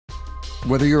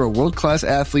Whether you're a world-class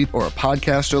athlete or a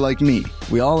podcaster like me,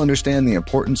 we all understand the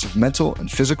importance of mental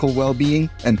and physical well-being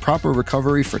and proper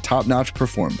recovery for top-notch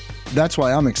performance. That's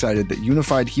why I'm excited that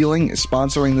Unified Healing is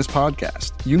sponsoring this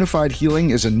podcast. Unified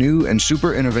Healing is a new and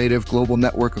super innovative global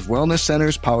network of wellness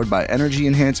centers powered by Energy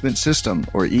Enhancement System,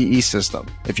 or EE System.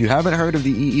 If you haven't heard of the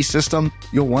EE System,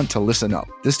 you'll want to listen up.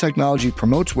 This technology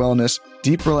promotes wellness,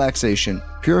 deep relaxation,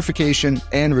 purification,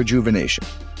 and rejuvenation.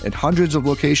 In hundreds of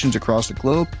locations across the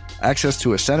globe, access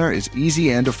to a center is easy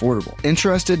and affordable.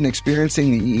 Interested in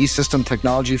experiencing the EE System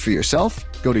technology for yourself?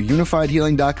 Go to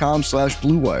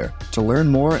unifiedhealing.com/bluewire to learn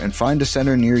more and find a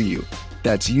center near you.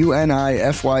 That's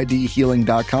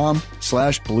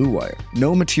unifydhealing.com/bluewire.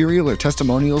 No material or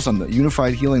testimonials on the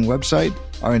Unified Healing website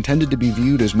are intended to be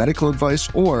viewed as medical advice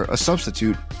or a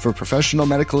substitute for professional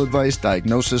medical advice,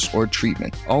 diagnosis, or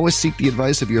treatment. Always seek the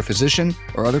advice of your physician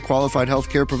or other qualified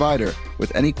healthcare provider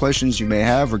with any questions you may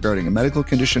have regarding a medical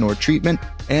condition or treatment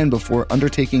and before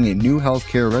undertaking a new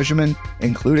healthcare regimen,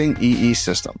 including EE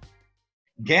System.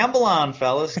 Gamble on,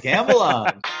 fellas. Gamble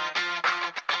on.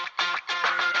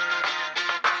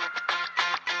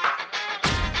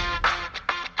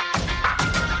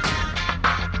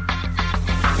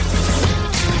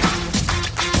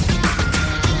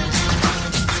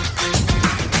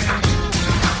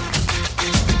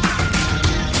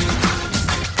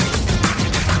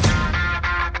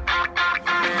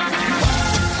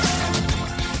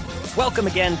 Welcome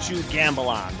again to Gamble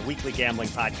On, the weekly gambling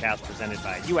podcast presented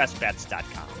by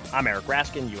USBets.com. I'm Eric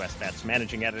Raskin, US Bets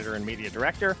managing editor and media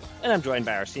director, and I'm joined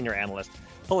by our senior analyst,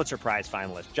 Pulitzer Prize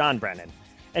finalist, John Brennan.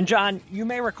 And John, you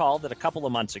may recall that a couple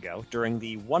of months ago, during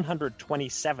the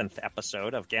 127th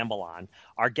episode of Gamble On,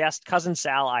 our guest, Cousin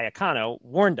Sal Iacano,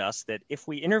 warned us that if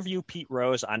we interview Pete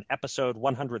Rose on episode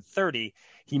 130,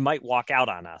 he might walk out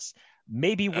on us.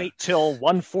 Maybe wait till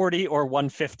 140 or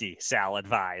 150, Sal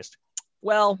advised.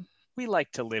 Well, we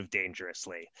like to live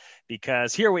dangerously,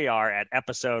 because here we are at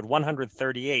episode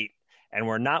 138, and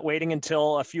we're not waiting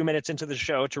until a few minutes into the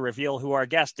show to reveal who our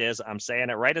guest is. I'm saying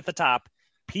it right at the top.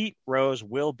 Pete Rose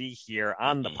will be here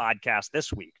on the podcast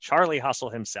this week. Charlie Hustle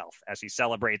himself, as he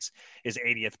celebrates his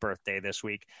 80th birthday this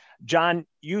week. John,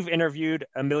 you've interviewed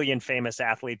a million famous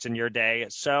athletes in your day.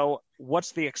 So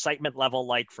what's the excitement level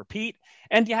like for Pete?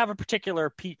 And do you have a particular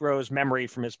Pete Rose memory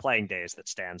from his playing days that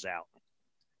stands out?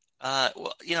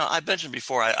 Well, I mentioned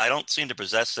before, I don't seem to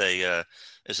possess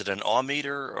is it an awe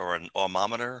meter or an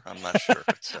awemometer? I'm not sure.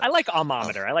 I like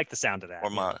awemometer. I like the sound of that.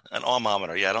 An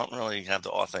awemometer. Yeah, I don't really have the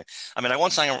awe thing. I mean, I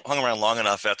once hung around long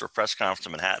enough after a press conference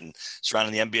in Manhattan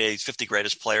surrounding the NBA's 50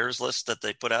 greatest players list that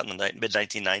they put out in the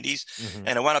mid-1990s. Mm-hmm.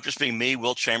 And it wound up just being me,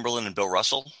 Will Chamberlain, and Bill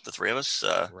Russell, the three of us.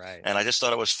 Right. And I just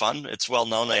thought it was fun. It's well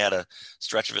known they had a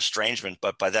stretch of estrangement,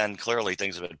 but by then, clearly,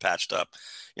 things have been patched up.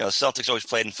 The Celtics always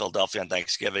played in Philadelphia on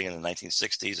Thanksgiving in the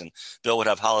 1960s, and Bill would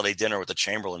have holiday dinner with the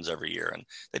Chamberlains every year, and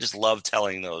they just loved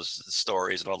telling those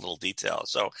stories and all the little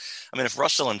details. So, I mean, if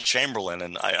Russell and Chamberlain,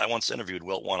 and I once interviewed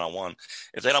Wilt one-on-one,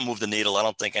 if they don't move the needle, I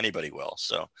don't think anybody will.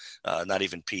 So, not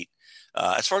even Pete.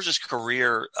 As far as his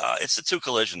career, it's the two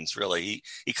collisions, really.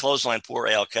 He clotheslined poor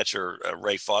AL catcher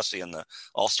Ray Fosse in the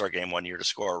All-Star game one year to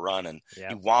score a run, and he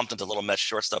whomped into Little Mets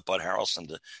shortstop Bud Harrelson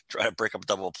to try to break up a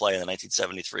double play in the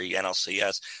 1973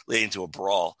 NLCS, leading to a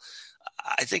brawl.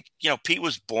 I think, Pete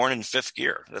was born in fifth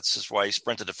gear. That's just why he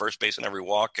sprinted to first base on every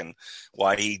walk and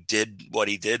why he did what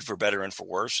he did, for better and for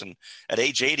worse. And at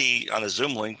age 80 on a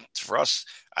Zoom link, for us,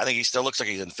 I think he still looks like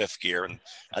he's in fifth gear, and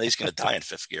I think he's going to die in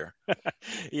fifth gear.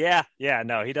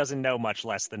 No, he doesn't know much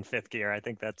less than fifth gear. I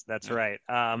think that's right.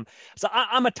 So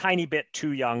I'm a tiny bit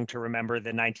too young to remember the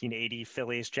 1980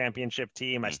 Phillies championship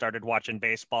team. I started watching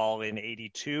baseball in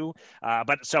 82,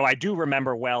 but so I do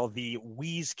remember well the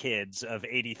Wheeze Kids of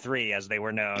 83, as they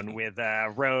were known, with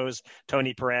Rose,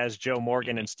 Tony Perez, Joe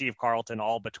Morgan, and Steve Carlton,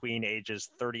 all between ages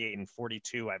 38 and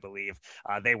 42, I believe.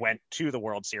 They went to the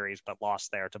World Series, but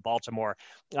lost there to Baltimore.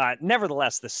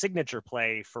 Nevertheless, the signature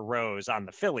play for Rose on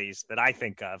the Phillies that I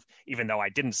think of, even though I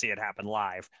didn't see it happen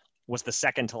live, was the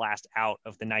second to last out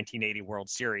of the 1980 World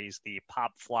Series, the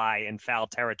pop fly in foul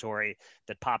territory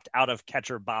that popped out of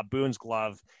catcher Bob Boone's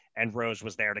glove, and Rose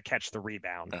was there to catch the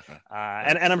rebound.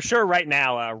 And I'm sure right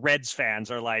now Reds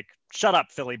fans are like, shut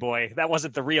up, Philly boy. That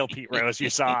wasn't the real Pete Rose you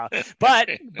saw.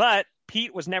 But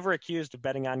Pete was never accused of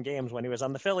betting on games when he was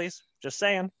on the Phillies. Just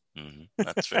saying.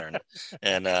 That's fair.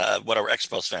 And what are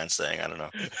Expos fans saying? I don't know.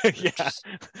 Yeah,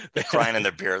 They're crying in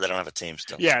their beer. They don't have a team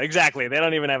still. Yeah, exactly. They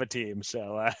don't even have a team.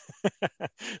 So,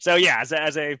 so yeah,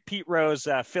 as a Pete Rose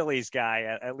Phillies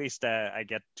guy, at least I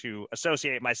get to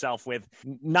associate myself with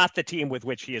not the team with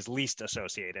which he is least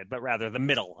associated, but rather the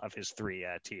middle of his three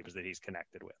teams that he's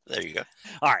connected with. There you go.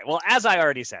 All right. Well, as I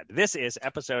already said, this is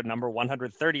episode number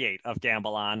 138 of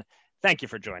Gamble On. Thank you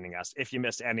for joining us. If you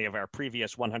missed any of our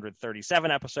previous 137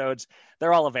 episodes,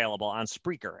 they're all available on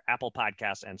Spreaker, Apple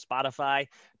Podcasts, and Spotify.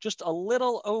 Just a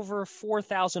little over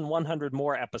 4,100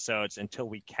 more episodes until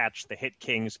we catch the Hit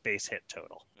Kings base hit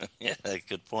total. Yeah,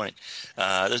 good point.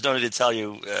 There's no need to tell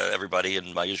you, everybody,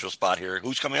 in my usual spot here,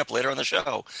 who's coming up later on the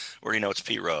show. We already know it's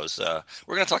Pete Rose.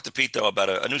 We're going to talk to Pete, though,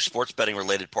 about a new sports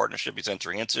betting-related partnership he's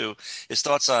entering into, his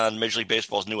thoughts on Major League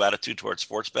Baseball's new attitude towards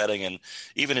sports betting, and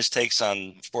even his takes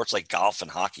on sports like golf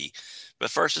and hockey. But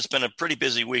first, it's been a pretty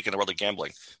busy week in the world of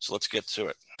gambling, so let's get to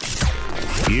it.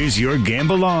 Here's your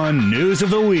Gamble On News of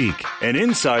the Week, an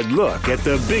inside look at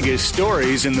the biggest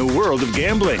stories in the world of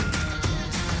gambling.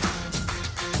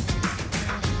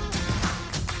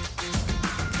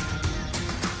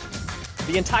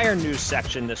 The entire news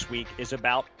section this week is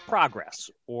about progress,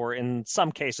 or in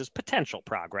some cases, potential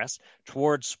progress,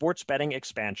 towards sports betting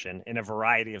expansion in a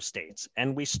variety of states.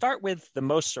 And we start with the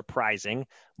most surprising,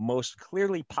 most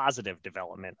clearly positive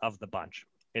development of the bunch.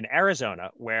 In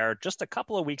Arizona, where just a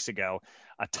couple of weeks ago,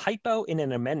 a typo in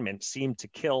an amendment seemed to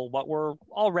kill what were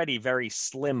already very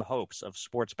slim hopes of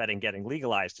sports betting getting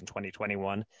legalized in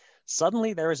 2021,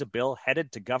 suddenly there is a bill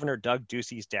headed to Governor Doug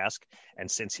Ducey's desk, and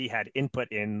since he had input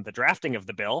in the drafting of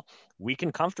the bill, we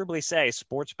can comfortably say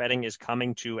sports betting is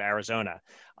coming to Arizona.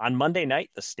 On Monday night,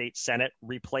 the state Senate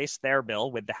replaced their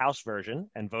bill with the House version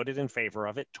and voted in favor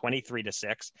of it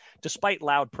 23-6, despite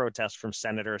loud protests from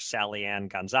Senator Sally Ann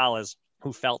Gonzalez,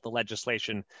 who felt the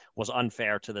legislation was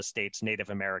unfair to the state's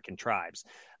Native American tribes.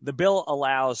 The bill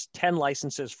allows 10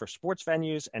 licenses for sports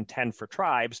venues and 10 for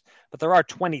tribes, but there are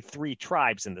 23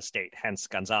 tribes in the state, hence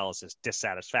Gonzalez's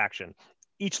dissatisfaction.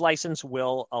 Each license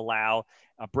will allow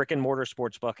a brick-and-mortar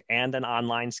sportsbook and an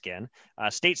online skin.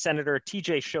 State Senator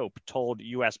T.J. Shope told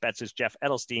U.S. Bets' Jeff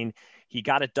Edelstein he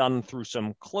got it done through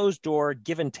some closed-door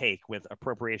give-and-take with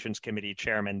Appropriations Committee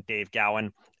Chairman Dave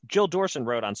Gowan. Jill Dorson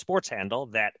wrote on Sports Handle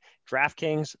that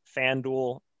DraftKings,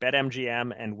 FanDuel,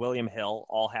 BetMGM, and William Hill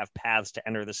all have paths to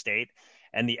enter the state,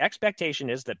 and the expectation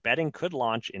is that betting could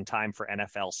launch in time for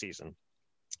NFL season.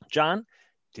 John,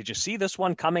 did you see this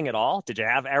one coming at all? Did you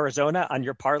have Arizona on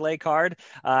your parlay card?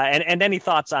 And any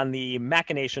thoughts on the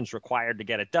machinations required to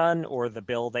get it done or the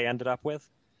bill they ended up with?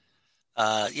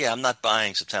 Yeah, I'm not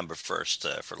buying September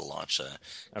 1st for the launch.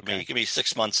 Okay. Give me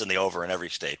 6 months in the over in every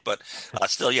state. But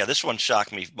still, yeah, this one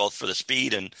shocked me both for the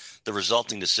speed and the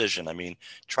resulting decision. I mean,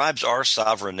 tribes are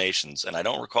sovereign nations, and I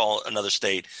don't recall another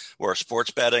state where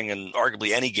sports betting and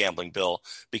arguably any gambling bill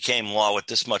became law with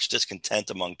this much discontent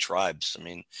among tribes. I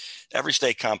mean, every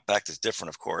state compact is different,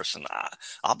 of course, and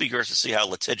I'll be curious to see how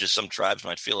litigious some tribes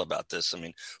might feel about this. I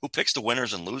mean, who picks the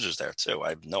winners and losers there, too? I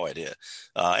have no idea.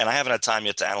 And I haven't had time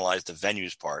yet to analyze the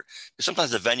venues part, because sometimes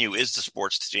the venue is the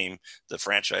sports team, the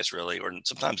franchise really, or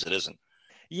sometimes it isn't.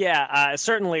 Yeah,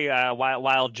 certainly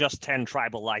while just 10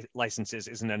 tribal licenses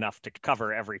isn't enough to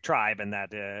cover every tribe, and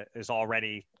that is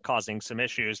already causing some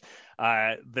issues,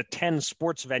 the 10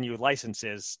 sports venue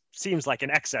licenses seems like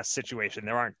an excess situation.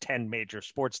 There aren't 10 major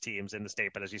sports teams in the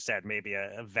state, but as you said, maybe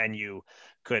a venue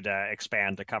could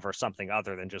expand to cover something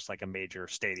other than just like a major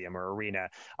stadium or arena.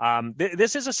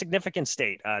 This is a significant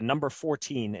state, number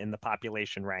 14 in the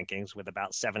population rankings with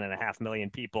about 7.5 million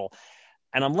people.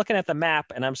 And I'm looking at the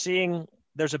map and I'm seeing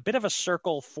there's a bit of a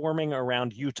circle forming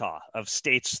around Utah of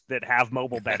states that have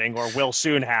mobile betting or will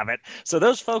soon have it. So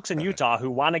those folks in Utah who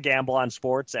want to gamble on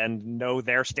sports and know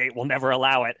their state will never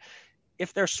allow it,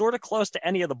 if they're sort of close to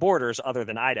any of the borders other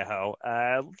than Idaho,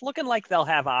 looking like they'll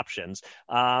have options.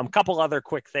 A couple other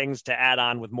quick things to add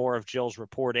on with more of Jill's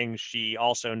reporting. She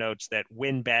also notes that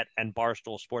WynnBET and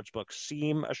Barstool Sportsbook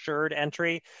seem assured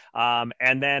entry.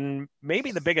 And then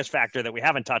maybe the biggest factor that we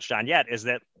haven't touched on yet is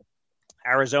that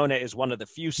Arizona is one of the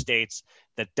few states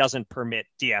that doesn't permit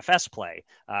DFS play.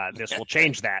 This will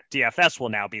change that. DFS will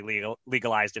now be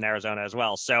legalized in Arizona as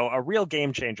well. So a real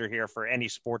game changer here for any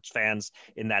sports fans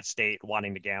in that state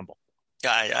wanting to gamble.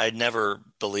 Yeah, I never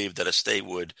believed that a state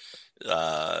would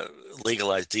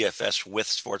legalize DFS with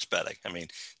sports betting. I mean,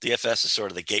 DFS is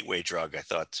sort of the gateway drug, I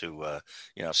thought, to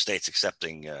states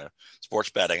accepting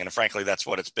sports betting, and frankly, that's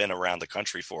what it's been around the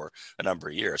country for a number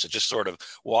of years. It just sort of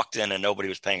walked in and nobody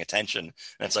was paying attention,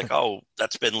 and it's like, oh,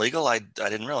 that's been legal. I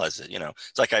didn't realize it.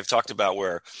 It's like I've talked about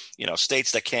where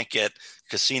states that can't get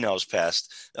casinos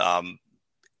passed.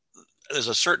 There's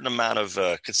a certain amount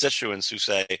of constituents who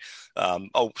say,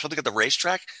 something at the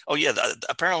racetrack. Oh, yeah,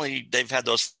 apparently they've had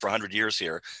those for 100 years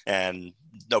here and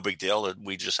no big deal.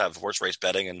 We just have horse race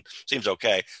betting and seems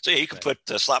okay. So, yeah, you can put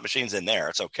slot machines in there.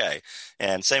 It's okay.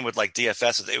 And same with like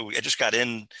DFS. It just got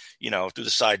in, through the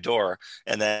side door.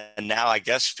 And then now I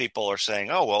guess people are saying,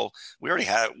 oh, well, we already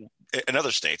have in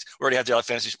other states. We already have the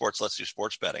fantasy sports. Let's do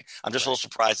sports betting. I'm just a little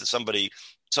surprised that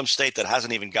some state that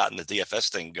hasn't even gotten the DFS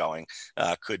thing going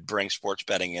could bring sports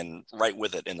betting in right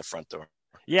with it in the front door.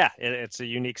 Yeah, it's a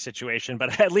unique situation,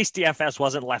 but at least DFS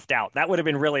wasn't left out. That would have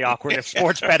been really awkward if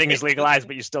sports betting is legalized,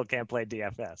 but you still can't play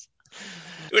DFS.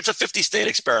 It's a 50-state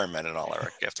experiment and all,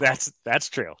 Eric. That's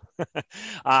true.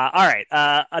 All right.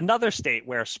 Another state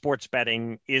where sports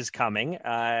betting is coming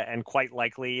and quite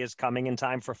likely is coming in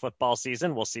time for football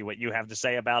season. We'll see what you have to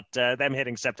say about them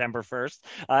hitting September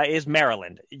 1st is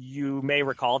Maryland. You may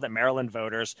recall that Maryland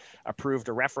voters approved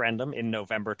a referendum in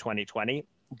November 2020,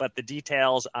 but the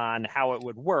details on how it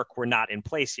would work were not in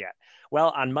place yet.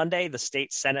 Well, on Monday, the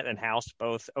state Senate and House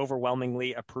both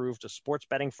overwhelmingly approved a sports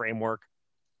betting framework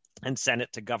and sent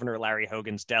it to Governor Larry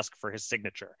Hogan's desk for his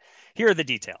signature. Here are the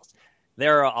details.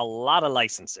 There are a lot of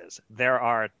licenses. There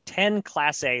are 10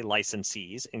 Class A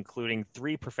licensees, including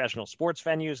 3 professional sports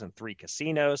venues and 3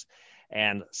 casinos,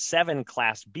 and 7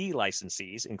 Class B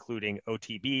licensees, including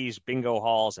OTBs, bingo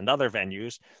halls, and other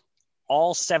venues.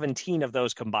 All 17 of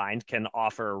those combined can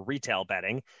offer retail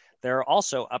betting. There are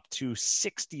also up to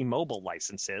 60 mobile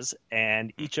licenses,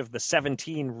 and each of the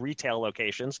 17 retail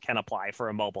locations can apply for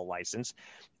a mobile license.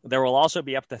 There will also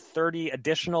be up to 30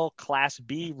 additional Class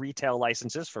B retail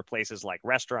licenses for places like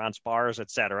restaurants, bars,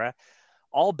 etc.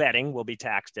 All betting will be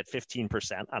taxed at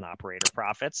 15% on operator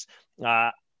profits.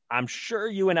 I'm sure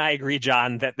you and I agree,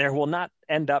 John, that there will not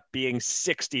end up being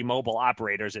 60 mobile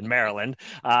operators in Maryland.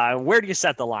 Where do you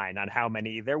set the line on how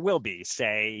many there will be,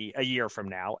 say, a year from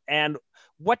now? And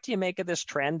what do you make of this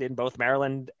trend in both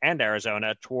Maryland and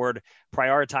Arizona toward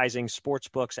prioritizing sports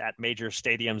books at major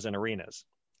stadiums and arenas?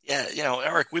 Yeah,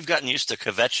 Eric, we've gotten used to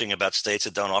kvetching about states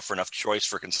that don't offer enough choice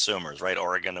for consumers, right?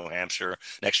 Oregon, New Hampshire,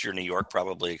 next year New York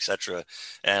probably, et cetera.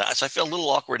 And so I feel a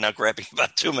little awkward now grabbing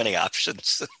about too many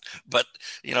options. But,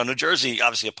 New Jersey,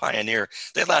 obviously a pioneer,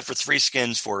 they allowed for 3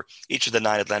 skins for each of the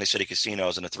 9 Atlantic City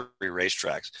casinos and the 3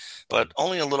 racetracks. But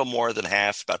only a little more than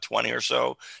half, about 20 or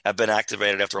so, have been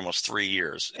activated after almost 3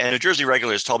 years. And New Jersey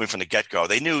regulators told me from the get-go,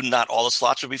 they knew not all the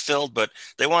slots would be filled, but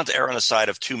they wanted to err on the side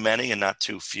of too many and not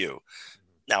too few.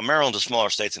 Now, Maryland's a smaller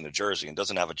state than New Jersey and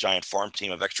doesn't have a giant farm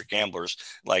team of extra gamblers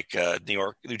like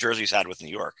New Jersey's had with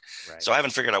New York. Right. So I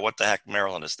haven't figured out what the heck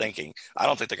Maryland is thinking. I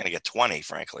don't think they're going to get 20,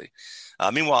 frankly.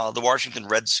 Meanwhile, the Washington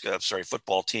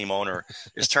football team owner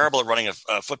is terrible at running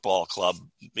a football club,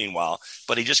 meanwhile,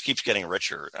 but he just keeps getting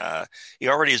richer. He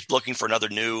already is looking for another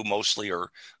new, mostly or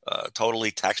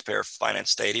totally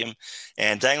taxpayer-financed stadium,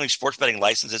 and dangling sports betting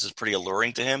licenses is pretty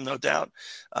alluring to him, no doubt.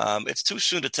 It's too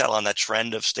soon to tell on that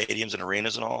trend of stadiums and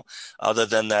arenas and all, other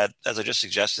than that, as I just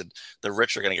suggested, the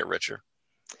rich are going to get richer.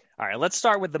 All right, let's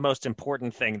start with the most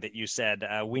important thing that you said.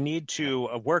 We need to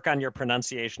work on your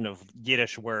pronunciation of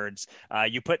Yiddish words.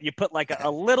 You put like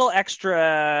a little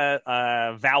extra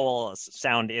vowel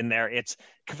sound in there. It's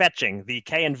kvetching. The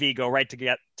K and V go right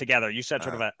together. You said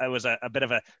sort of it was a bit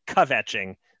of a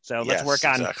kvetching. So let's work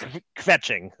on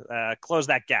kvetching. Close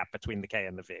that gap between the K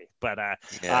and the V. But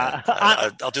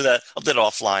I'll do that. I'll do it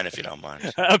offline if you don't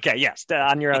mind. Okay. Yes.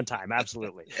 On your own time.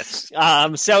 Absolutely. Yes.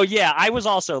 So yeah, I was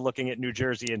also looking at New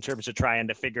Jersey in terms of trying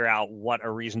to figure out what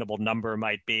a reasonable number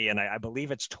might be. And I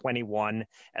believe it's 21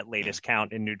 at latest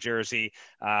count in New Jersey.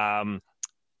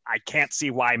 I can't see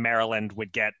why Maryland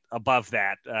would get above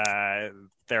that.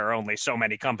 There are only so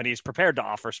many companies prepared to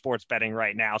offer sports betting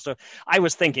right now. So I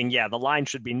was thinking, the line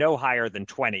should be no higher than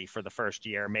 20 for the first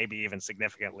year, maybe even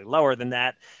significantly lower than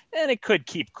that. And it could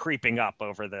keep creeping up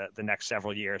over the next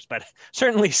several years. But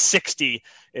certainly 60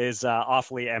 is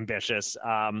awfully ambitious.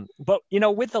 But,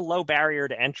 with the low barrier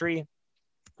to entry,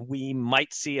 we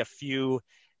might see a few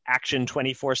Action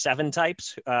 24/7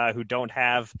 types who don't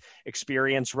have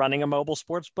experience running a mobile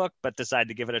sports book, but decide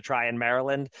to give it a try in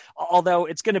Maryland. Although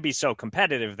it's going to be so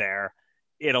competitive there,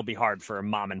 it'll be hard for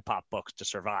mom and pop books to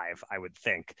survive, I would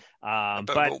think.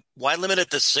 But why limit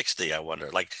it to 60? I wonder.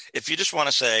 Like, if you just want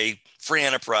to say free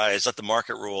enterprise, let the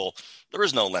market rule, there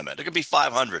is no limit. It could be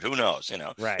 500. Who knows?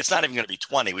 Right. It's not even going to be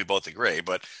 20. We both agree.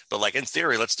 But like in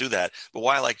theory, let's do that. But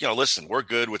why? Like, listen, we're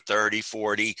good with 30,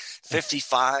 40,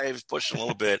 55, pushing a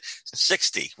little bit,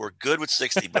 60. We're good with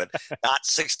 60, but not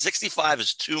 60. 65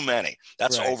 is too many.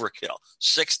 That's right. overkill.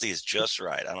 60 is just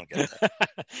right. I don't get that.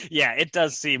 Yeah, it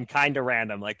does seem kind of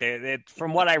random. Like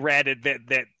from what I read,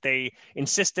 that they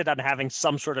insisted on having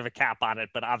some sort of a cap on it,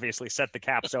 but obviously set the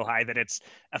cap so high that it's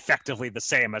effectively the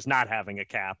same as not having a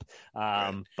cap.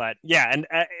 Right. But yeah, and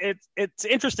it's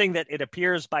interesting that it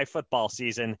appears by football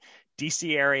season,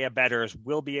 DC area bettors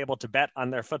will be able to bet on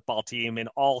their football team in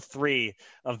all 3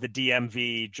 of the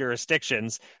DMV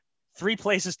jurisdictions. 3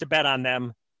 places to bet on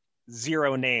them,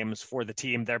 0 names for the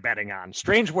team they're betting on.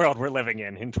 Strange world we're living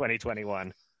in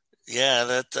 2021. Yeah,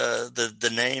 that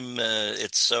the name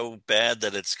it's so bad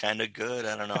that it's kind of good.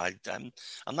 I don't know.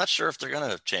 I'm not sure if they're going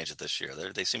to change it this year.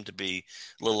 They seem to be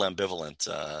a little ambivalent.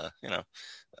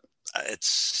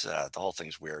 It's the whole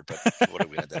thing's weird. But what are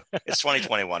we going to do? It's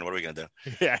 2021. What are we going to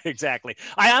do? Yeah, exactly.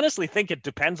 I honestly think it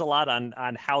depends a lot on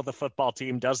how the football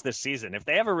team does this season. If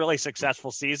they have a really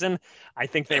successful season, I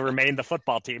think they remain the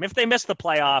football team. If they miss the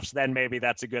playoffs, then maybe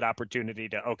that's a good opportunity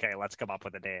to, okay, let's come up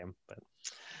with a name. But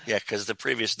yeah, because the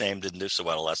previous name didn't do so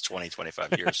well the last 20,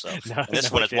 25 years. So No, and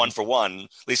this one is 1 for 1, at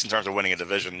least in terms of winning a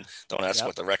division. Don't ask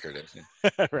what the record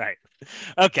is. Right.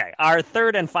 Okay. Our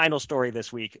third and final story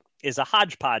this week is a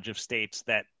hodgepodge of states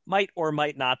that might or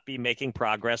might not be making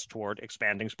progress toward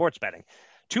expanding sports betting.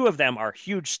 2 of them are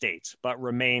huge states, but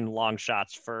remain long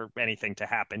shots for anything to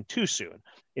happen too soon.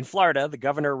 In Florida, the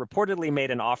governor reportedly made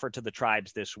an offer to the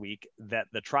tribes this week that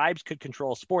the tribes could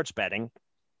control sports betting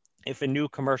if a new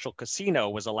commercial casino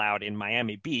was allowed in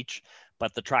Miami Beach,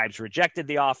 but the tribes rejected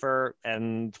the offer.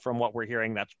 And from what we're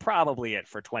hearing, that's probably it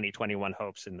for 2021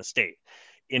 hopes in the state.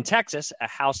 In Texas, a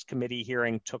House committee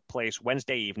hearing took place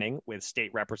Wednesday evening with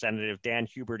State Representative Dan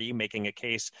Huberty making a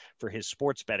case for his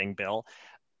sports betting bill.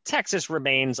 Texas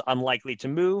remains unlikely to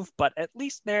move, but at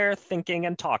least they're thinking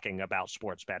and talking about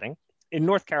sports betting. In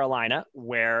North Carolina,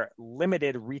 where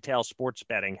limited retail sports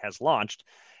betting has launched,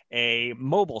 a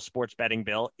mobile sports betting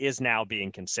bill is now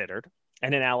being considered.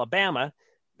 And in Alabama,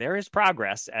 there is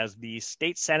progress as the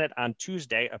state Senate on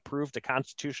Tuesday approved a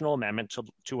constitutional amendment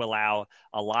to allow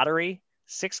a lottery,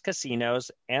 6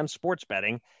 casinos, and sports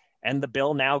betting, and the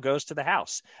bill now goes to the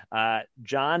House.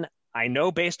 John, I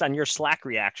know based on your Slack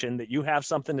reaction that you have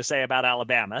something to say about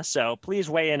Alabama, so please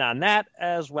weigh in on that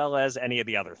as well as any of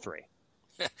the other 3.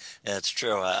 Yeah, it's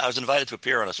true. I was invited to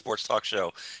appear on a sports talk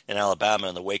show in Alabama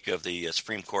in the wake of the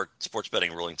Supreme Court sports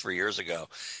betting ruling 3 years ago.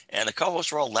 And the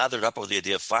co-hosts were all lathered up over the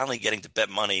idea of finally getting to bet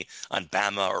money on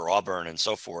Bama or Auburn and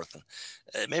so forth. And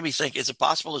it made me think, is it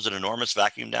possible there's an enormous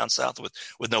vacuum down south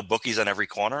with no bookies on every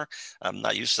corner? I'm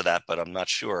not used to that, but I'm not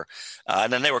sure.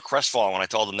 And then they were crestfallen when I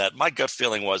told them that. My gut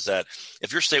feeling was that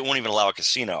if your state won't even allow a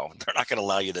casino, they're not going to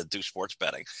allow you to do sports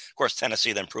betting. Of course,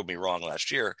 Tennessee then proved me wrong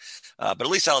last year. But at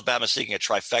least Alabama's seeking a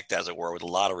trifecta, as it were, with a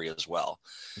lottery as well.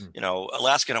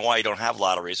 Alaska and Hawaii don't have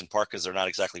lotteries, in part because they're not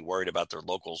exactly worried about their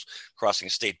locals crossing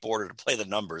a state border to play the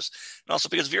numbers. And also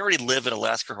because if you already live in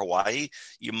Alaska or Hawaii,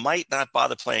 you might not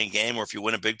bother playing a game, or if you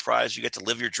win a big prize, you get to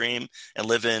live your dream and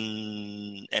live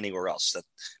in anywhere else.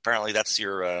 Apparently that's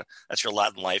your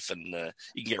lot in life, and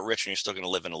you can get rich and you're still going to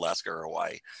live in Alaska or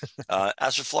Hawaii.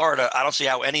 As for Florida, I don't see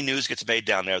how any news gets made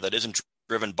down there that isn't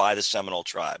driven by the Seminole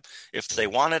tribe. If they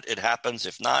want it, it happens.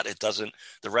 If not, it doesn't.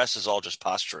 The rest is all just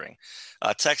posturing.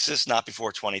 Texas, not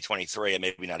before 2023, and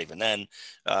maybe not even then.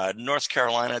 North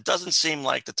Carolina, it doesn't seem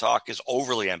like the talk is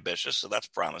overly ambitious, so that's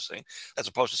promising, as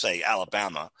opposed to, say,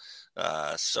 Alabama.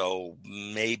 So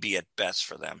maybe at best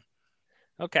for them.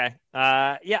 Okay.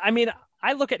 Yeah, I mean,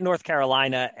 I look at North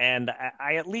Carolina, and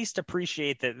I at least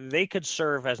appreciate that they could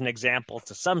serve as an example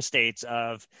to some states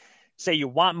of, say you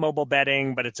want mobile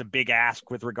betting, but it's a big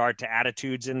ask with regard to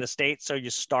attitudes in the state. So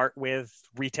you start with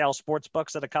retail sports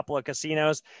books at a couple of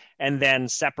casinos and then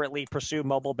separately pursue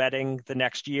mobile betting the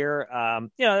next year.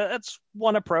 That's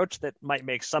one approach that might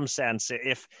make some sense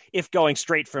if going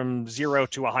straight from 0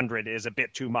 to 100 is a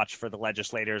bit too much for the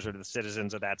legislators or the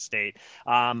citizens of that state.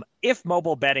 If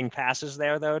mobile betting passes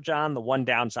there, though, John, the one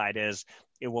downside is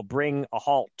it will bring a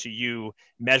halt to you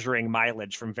measuring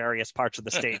mileage from various parts of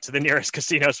the state to the nearest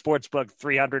casino sports book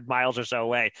 300 miles or so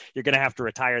away. You're going to have to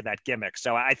retire that gimmick.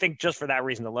 So I think just for that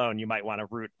reason alone, you might want to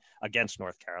root against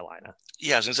North Carolina.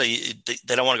 Yeah, I was going to say,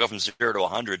 they don't want to go from 0 to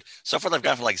 100. So far, they've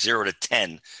gone from like 0 to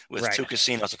 10 with Right. two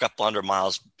casinos a couple hundred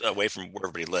miles away from where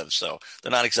everybody lives. So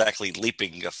they're not exactly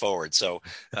leaping forward. So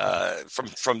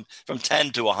from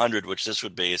 10 to 100, which this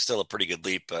would be, is still a pretty good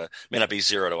leap. May not be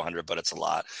 0 to 100, but it's a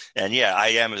lot. And yeah, I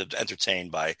am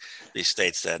entertained by these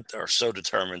states that are so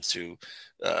determined to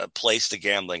place the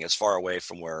gambling as far away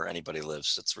from where anybody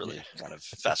lives. It's really kind of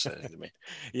fascinating to me.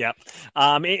 Yep.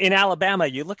 In Alabama,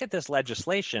 you look at this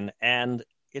legislation and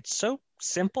it's so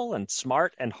simple and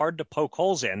smart and hard to poke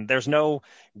holes in. There's no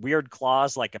weird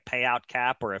clause like a payout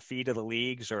cap or a fee to the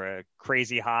leagues or a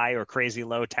crazy high or crazy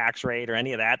low tax rate or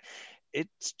any of that.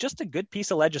 It's just a good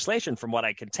piece of legislation from what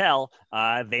I can tell.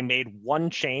 They made one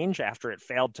change after it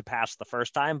failed to pass the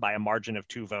first time by a margin of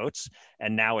 2 votes.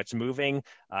 And now it's moving.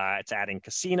 It's adding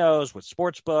casinos with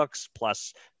sports books,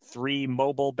 plus 3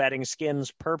 mobile betting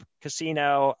skins per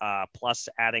casino, plus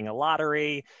adding a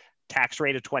lottery, tax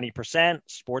rate of 20%,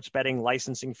 sports betting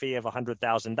licensing fee of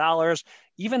 $100,000,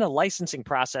 even a licensing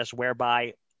process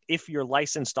whereby if you're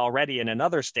licensed already in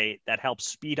another state, that helps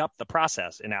speed up the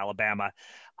process in Alabama.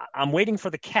 I'm waiting for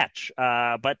the catch,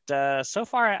 but so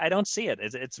far I don't see it.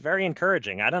 It's very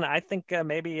encouraging. I think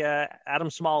maybe Adam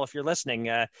Small, if you're listening,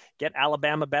 get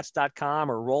AlabamaBets.com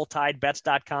or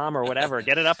RollTideBets.com or whatever.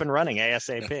 Get it up and running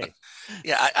ASAP.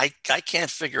 Yeah, I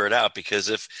can't figure it out, because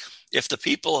if the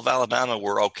people of Alabama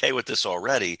were okay with this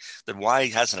already, then why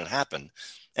hasn't it happened?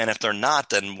 And if they're not,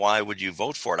 then why would you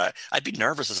vote for it? I'd be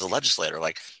nervous as a legislator.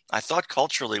 Like, I thought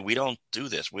culturally we don't do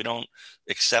this. We don't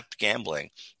accept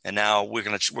gambling. And now we're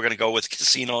gonna go with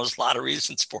casinos, lotteries,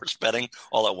 and sports betting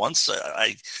all at once.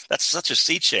 That's such a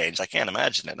sea change. I can't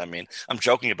imagine it. I mean, I'm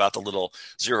joking about the little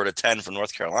 0 to 10 from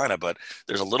North Carolina, but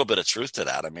there's a little bit of truth to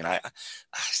that. I mean, I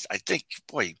think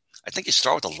you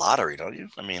start with the lottery, don't you?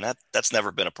 I mean, that's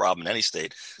never been a problem in any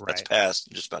state that's passed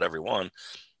in just about every one.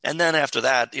 And then after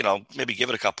that, maybe give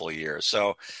it a couple of years.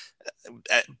 So,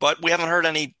 but we haven't heard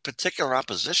any particular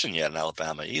opposition yet in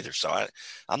Alabama either. So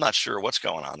I'm not sure what's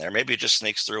going on there. Maybe it just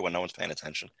sneaks through when no one's paying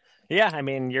attention. Yeah, I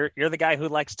mean, you're the guy who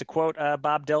likes to quote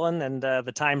Bob Dylan and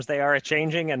the times they are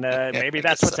changing, and maybe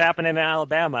that's what's happening in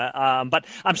Alabama. But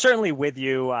I'm certainly with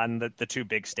you on the 2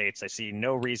 big states. I see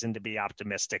no reason to be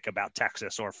optimistic about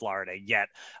Texas or Florida yet.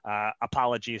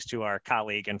 Apologies to our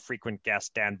colleague and frequent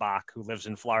guest, Dan Bach, who lives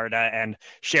in Florida and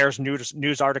shares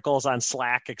news articles on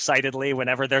Slack excitedly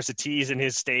whenever there's a tease in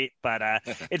his state. But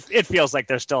it feels like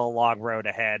there's still a long road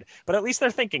ahead. But at least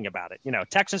they're thinking about it.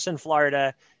 Texas and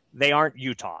Florida, they aren't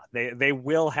Utah. They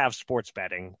will have sports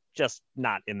betting, just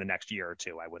not in the next year or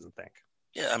 2, I wouldn't think.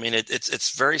 Yeah, I mean,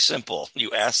 it's very simple.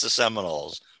 You ask the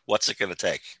Seminoles, what's it going to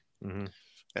take? Mm-hmm.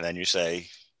 And then you say,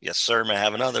 yes, sir, may I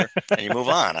have another? And you move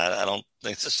on. I don't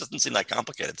think this doesn't seem that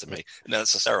complicated to me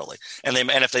necessarily. And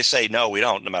if they say, no, we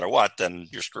don't, no matter what, then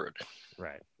you're screwed.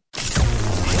 Right.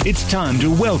 It's time to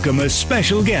welcome a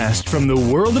special guest from the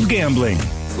world of gambling.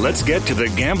 Let's get to the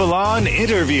Gamble On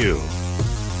interview.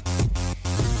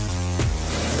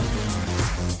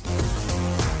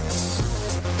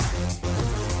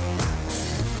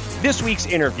 This week's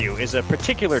interview is a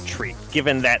particular treat,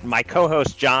 given that my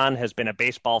co-host John has been a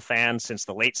baseball fan since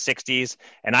the late 60s,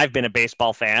 and I've been a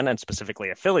baseball fan, and specifically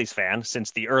a Phillies fan,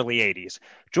 since the early 80s.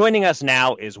 Joining us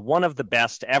now is one of the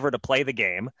best ever to play the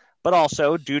game, but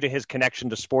also, due to his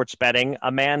connection to sports betting,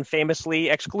 a man famously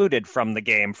excluded from the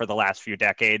game for the last few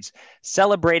decades,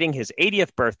 celebrating his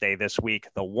 80th birthday this week,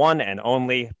 the one and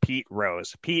only Pete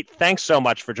Rose. Pete, thanks so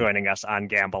much for joining us on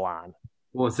Gamble On.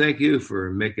 Well, thank you for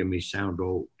making me sound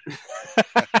old.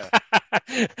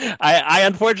 I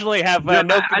unfortunately have no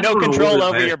control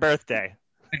over your birthday.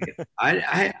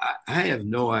 I have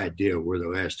no idea where the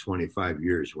last 25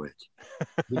 years went.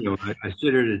 I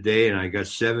sit here today and I got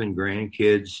 7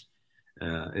 grandkids,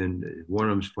 and one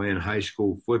of them's playing high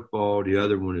school football. The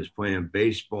other one is playing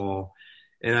baseball.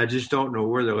 And I just don't know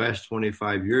where the last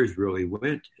 25 years really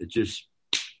went. It just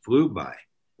flew by.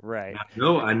 Right.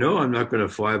 I know I'm not going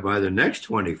to fly by the next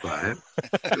 25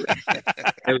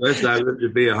 unless I live to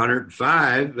be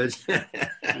 105. But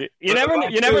you never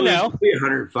know. Be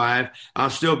 105.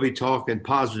 I'll still be talking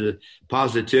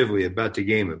positively about the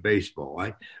game of baseball.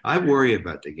 I worry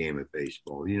about the game of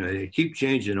baseball. They keep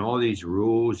changing all these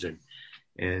rules,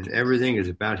 and everything is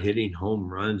about hitting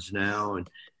home runs now,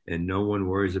 and no one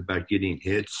worries about getting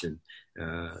hits, and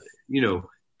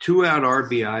 2-out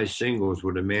RBI singles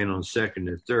with a man on second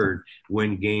and third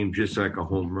win games just like a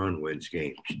home run wins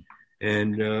games.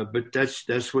 And but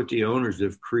that's what the owners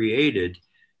have created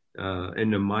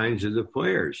in the minds of the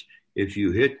players. If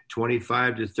you hit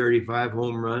 25 to 35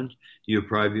 home runs, you'll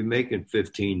probably be making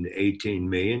 15 to 18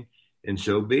 million, and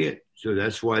so be it. So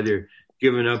that's why they're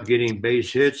giving up getting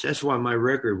base hits. That's why my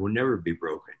record will never be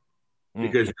broken,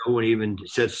 because no one even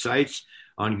sets sights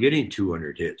on getting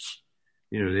 200 hits.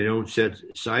 You know, they don't set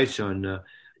sights on,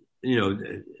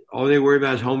 all they worry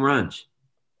about is home runs.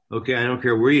 Okay, I don't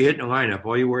care where you hit in the lineup.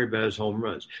 All you worry about is home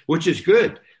runs, which is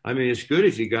good. I mean, it's good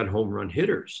if you got home run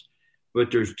hitters, but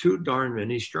there's too darn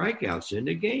many strikeouts in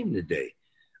the game today.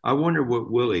 I wonder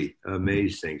what Willie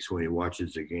Mays thinks when he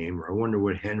watches the game, or I wonder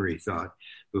what Henry thought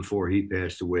before he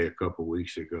passed away a couple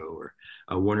weeks ago, or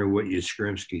I wonder what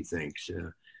Yastrzemski thinks.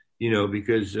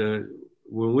 Because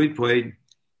when we played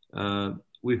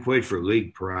for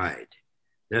league pride.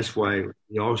 That's why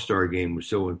the All-Star game was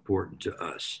so important to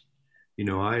us. You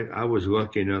know, I was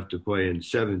lucky enough to play in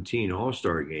 17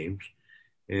 All-Star games,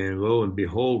 and lo and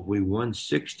behold, we won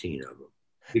 16 of them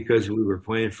because we were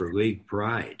playing for league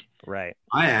pride. Right.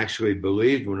 I actually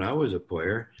believed when I was a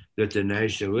player that the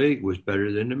National League was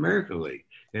better than the American League.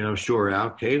 And I'm sure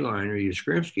Al Kaline or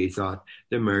Yastrzemski thought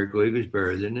the American League was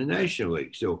better than the National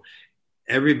League. So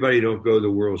everybody don't go to the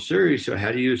World Series. So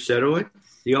how do you settle it?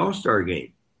 The All-Star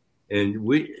game. And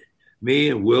me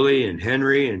and Willie and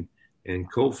Henry and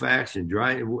Koufax and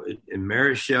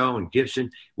Marichal and Gibson,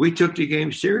 we took the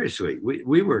game seriously.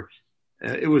 We were,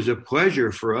 it was a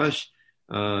pleasure for us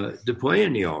to play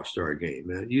in the All-Star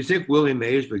game. You think Willie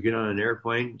Mays would get on an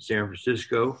airplane in San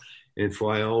Francisco and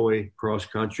fly all the way across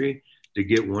country to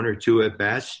get one or two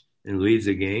at-bats and leave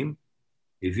the game?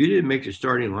 If you didn't make the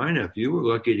starting lineup, you were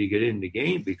lucky to get in the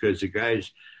game, because the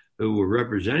guys who were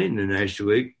representing the National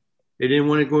League, they didn't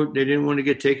want to go. They didn't want to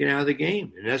get taken out of the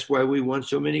game, and that's why we won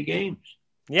so many games.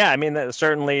 Yeah, I mean,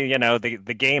 certainly,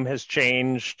 the game has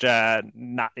changed.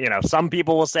 Some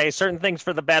people will say certain things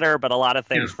for the better, but a lot of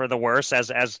things for the worse,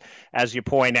 as you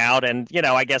point out. And,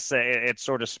 I guess it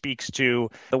sort of speaks to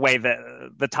the way that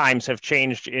the times have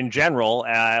changed in general.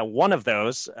 One of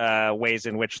those ways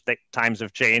in which the times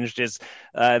have changed is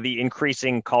the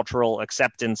increasing cultural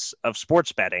acceptance of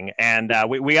sports betting. And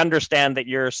we understand that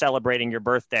you're celebrating your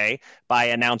birthday by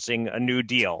announcing a new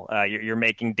deal. You're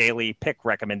making daily pick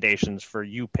recommendations for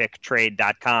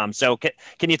YouPickTrade.com. So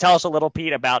can you tell us a little,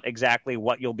 Pete, about exactly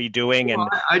what you'll be doing? Well,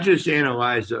 I just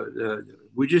analyze,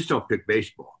 we just don't pick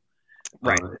baseball.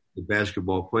 Right. The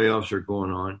basketball playoffs are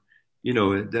going on.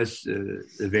 That's the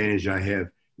advantage I have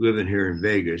living here in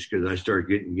Vegas, because I start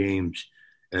getting games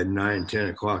at 9, 10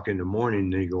 o'clock in the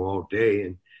morning. They go all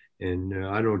day, and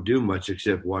I don't do much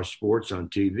except watch sports on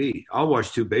TV. I'll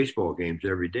watch 2 baseball games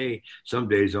every day. Some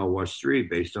days I'll watch 3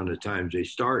 based on the times they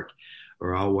start.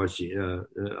 Or I'll watch.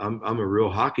 I'm a real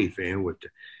hockey fan with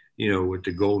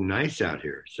the Golden Knights out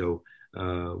here. So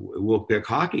we'll pick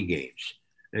hockey games.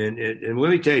 And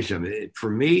let me tell you something. For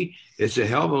me, it's a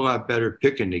hell of a lot better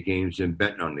picking the games than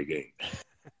betting on the games.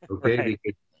 Okay, Right.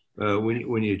 Because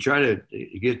when you try to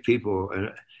get people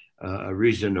a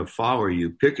reason to follow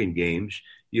you picking games,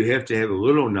 you have to have a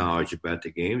little knowledge about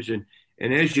the games. And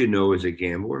as you know, as a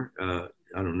gambler, I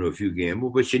don't know if you gamble,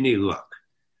 but you need luck.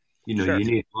 Sure. You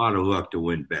need a lot of luck to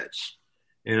win bets.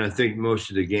 And I think most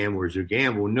of the gamblers who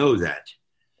gamble know that.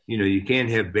 You can't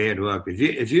have bad luck.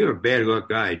 If you're a bad luck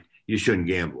guy, you shouldn't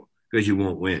gamble, because you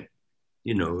won't win.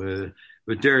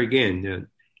 But there again,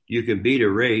 you can beat a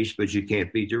race, but you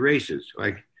can't beat the races.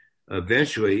 Like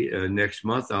eventually next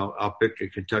month, I'll pick the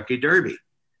Kentucky Derby,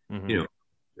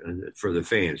 for the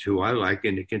fans who I like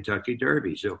in the Kentucky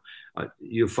Derby. So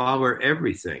you follow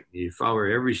everything. You follow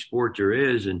every sport there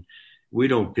is, and we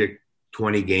don't pick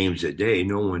 20 games a day.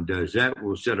 No one does that.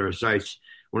 We'll set our sights.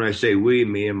 When I say we,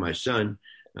 me and my son,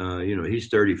 he's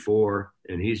 34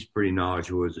 and he's pretty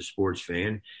knowledgeable as a sports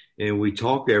fan. And we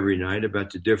talk every night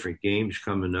about the different games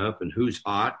coming up and who's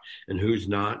hot and who's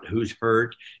not, who's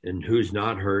hurt and who's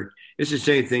not hurt. It's the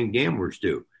same thing gamblers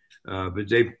do, but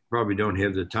they probably don't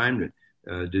have the time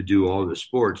to do all the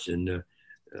sports. And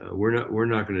we're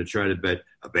not going to try to bet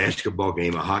a basketball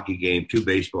game, a hockey game, 2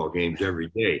 baseball games every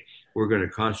day. We're going to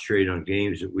concentrate on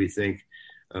games that we think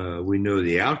we know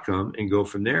the outcome and go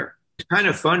from there. It's kind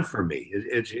of fun for me.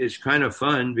 It's kind of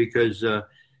fun because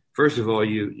first of all,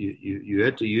 you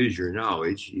have to use your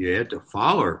knowledge. You have to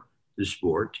follow the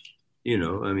sport.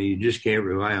 You just can't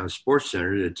rely on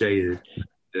SportsCenter to tell you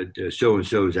that so and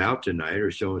so is out tonight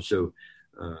or so and so.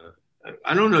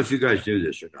 I don't know if you guys do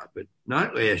this or not, but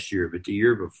not last year, but the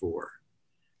year before.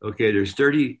 Okay, there's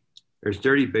 30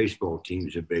 baseball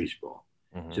teams in baseball.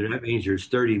 Mm-hmm. So that means there's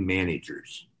 30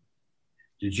 managers.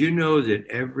 Did you know that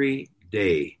every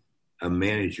day a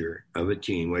manager of a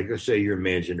team, like let's say you're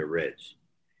managing the Reds,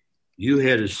 you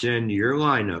had to send your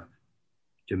lineup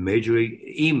to Major League,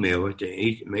 email it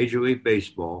to Major League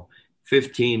Baseball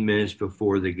 15 minutes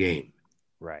before the game.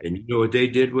 Right. And you know what they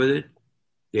did with it?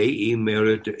 they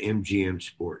emailed it to MGM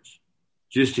Sports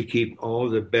just to keep all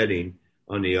the betting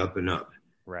on the up and up.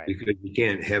 Right. Because you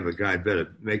can't have a guy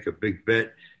make a big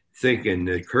bet thinking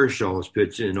that Kershaw is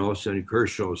pitching and all of a sudden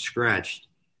Kershaw is scratched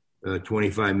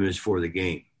 25 minutes before the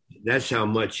game. That's how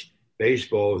much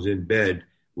baseball is in bed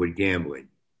with gambling.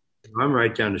 I'm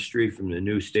right down the street from the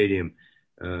new stadium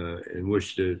in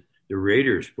which the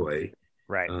Raiders play.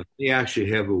 Right. They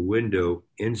actually have a window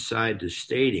inside the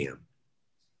stadium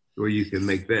where you can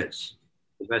make bets.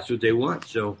 That's what they want.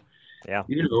 So, yeah,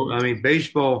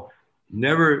 baseball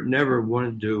never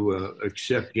wanted to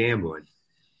accept gambling,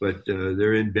 but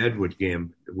they're in bed with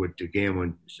the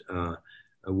gambling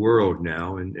world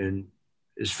now, and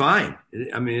it's fine.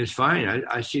 It's fine.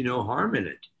 I see no harm in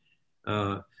it.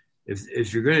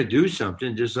 If you're going to do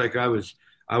something, just like I was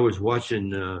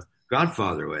watching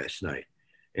Godfather last night,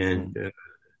 and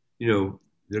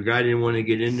the guy didn't want to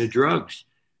get into drugs,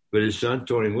 but his son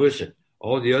told him, "Listen,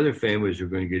 all the other families are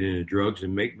going to get into drugs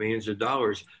and make millions of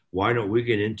dollars. Why don't we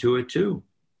get into it too?"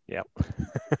 Yep.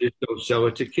 Just don't sell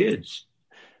it to kids.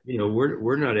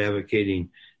 We're not advocating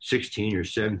 16 or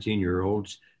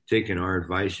 17-year-olds taking our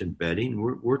advice and betting.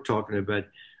 We're talking about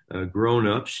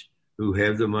grown-ups who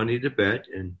have the money to bet.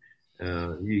 And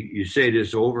you say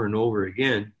this over and over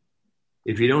again.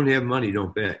 If you don't have money,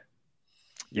 don't bet.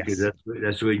 Yes. Because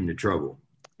that's leading to trouble.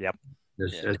 Yep.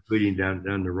 That's leading down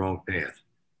the wrong path.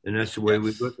 And that's the way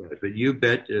we look at it. But You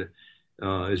Bet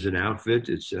is an outfit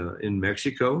that's in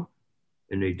Mexico,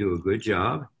 and they do a good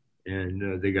job.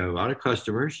 And they got a lot of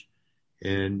customers.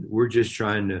 And we're just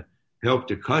trying to help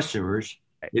the customers.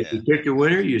 If you pick the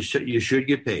winner, you should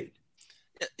get paid.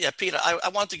 Yeah, Pete, I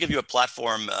want to give you a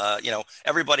platform.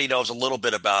 Everybody knows a little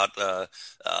bit about the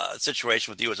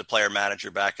situation with you as a player manager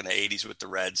back in the 80s with the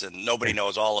Reds, and nobody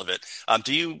knows all of it.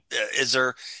 Is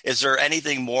there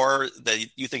anything more that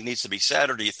you think needs to be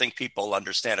said, or do you think people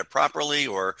understand it properly,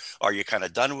 or are you kind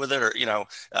of done with it? Or,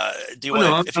 if you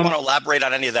want to elaborate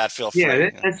on any of that, feel free. Yeah,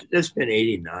 that's been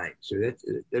 89. So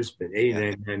that's been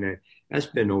 89. And that's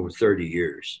been over 30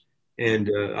 years. And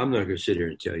I'm not going to sit here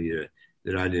and tell you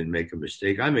that I didn't make a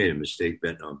mistake. I made a mistake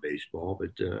betting on baseball,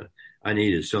 but I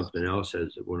needed something else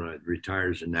when I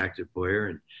retired as an active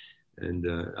player.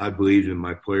 And I believed in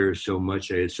my players so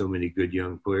much. I had so many good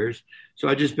young players. So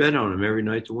I just bet on them every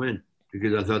night to win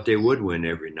because I thought they would win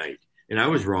every night. And I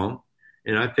was wrong,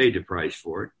 and I paid the price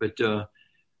for it. But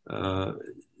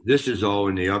this is all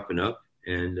in the up and up.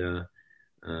 And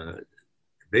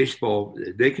baseball,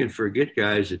 they can forget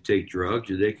guys that take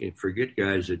drugs, or they can forget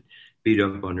guys that beat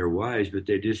up on their wives, but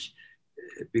they just,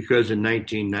 because in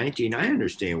 1919, I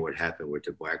understand what happened with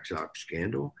the Black Sox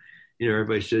scandal.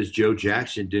 Everybody says Joe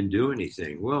Jackson didn't do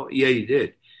anything. Well, yeah, he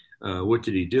did. What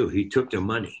did he do? He took the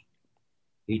money.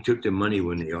 He took the money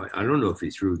I don't know if he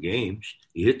threw games.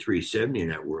 He hit 370 in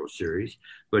that World Series,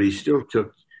 but he still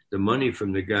took the money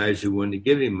from the guys who wanted to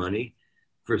give him money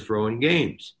for throwing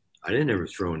games. I didn't ever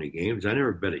throw any games. I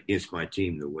never bet against my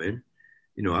team to win.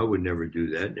 I would never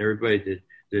do that. And everybody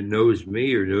that knows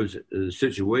me or knows the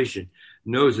situation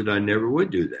knows that I never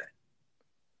would do that.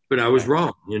 But I was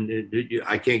wrong, and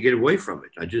I can't get away from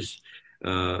it. I just,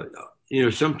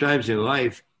 sometimes in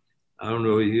life, I don't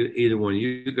know, either one of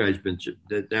you guys been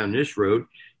down this road,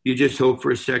 you just hope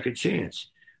for a second chance.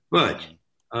 But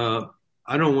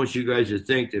I don't want you guys to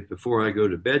think that before I go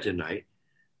to bed tonight,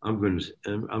 I'm going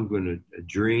to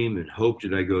dream and hope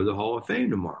that I go to the Hall of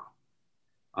Fame tomorrow.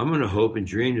 I'm going to hope and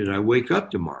dream that I wake up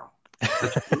tomorrow.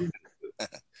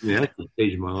 That's the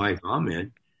stage of my life I'm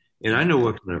in. And I know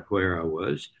what kind of player I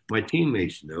was. My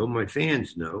teammates know. My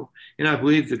fans know. And I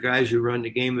believe the guys who run the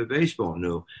game of baseball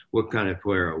know what kind of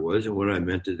player I was and what I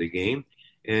meant to the game.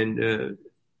 And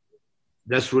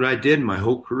that's what I did my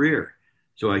whole career.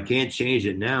 So I can't change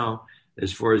it now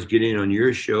as far as getting on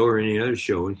your show or any other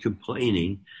show and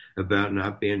complaining about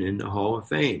not being in the Hall of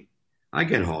Fame. I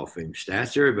got Hall of Fame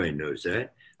stats. Everybody knows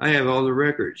that. I have all the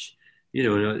records.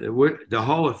 The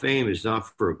Hall of Fame is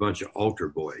not for a bunch of altar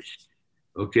boys.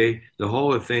 Okay? The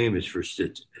Hall of Fame is for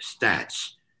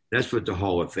stats. That's what the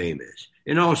Hall of Fame is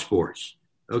in all sports.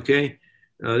 Okay?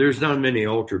 There's not many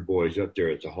altar boys up there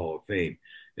at the Hall of Fame.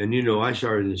 And, I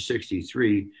started in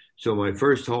 63. So my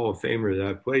first Hall of Famer that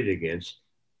I played against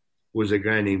was a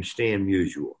guy named Stan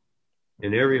Musial.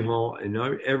 And every Hall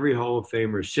of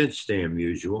Famer since Stan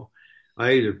Musial,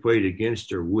 I either played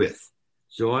against or with.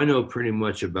 So I know pretty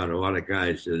much about a lot of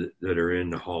guys that are in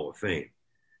the Hall of Fame.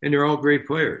 And they're all great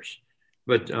players.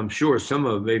 But I'm sure some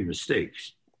of them made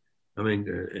mistakes. I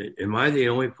mean, am I the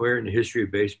only player in the history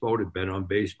of baseball to bet on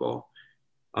baseball?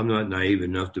 I'm not naive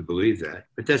enough to believe that.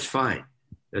 But that's fine.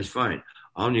 That's fine.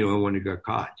 I'm the only one who got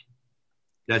caught.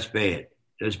 That's bad.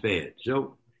 That's bad.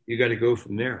 So You got to go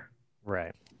from there.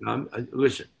 Right.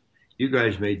 Listen, you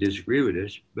guys may disagree with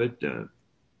this, but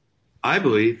I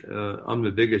believe I'm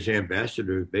the biggest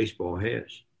ambassador baseball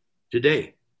has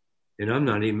today, and I'm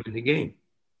not even in the game.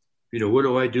 What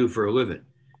do I do for a living?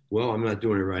 Well, I'm not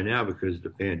doing it right now because of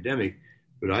the pandemic,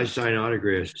 but I sign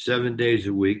autographs 7 days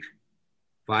a week,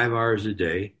 5 hours a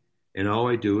day, and all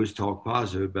I do is talk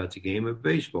positive about the game of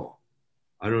baseball.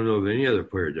 I don't know if any other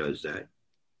player does that.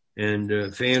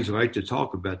 And fans like to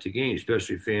talk about the game,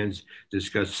 especially fans that's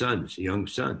got sons, young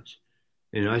sons.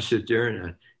 And I sit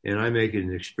there and I make it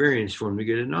an experience for them to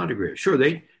get an autograph. Sure,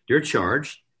 they're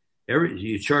charged.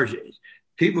 You got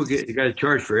to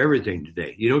charge for everything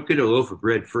today. You don't get a loaf of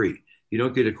bread free. You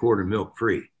don't get a quart of milk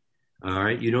free. All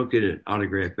right. You don't get an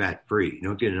autograph bat free. You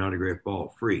don't get an autograph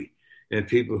ball free. And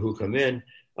people who come in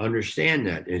understand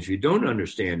that. And if you don't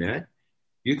understand that,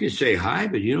 you can say hi,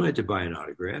 but you don't have to buy an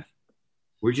autograph.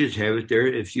 We just have it there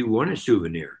if you want a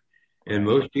souvenir. And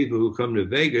most people who come to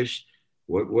Vegas,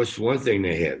 what's one thing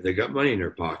they have? They got money in their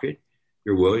pocket.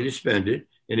 They're willing to spend it,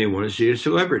 and they want to see a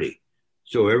celebrity.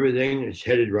 So everything is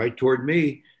headed right toward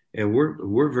me. And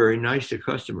we're very nice to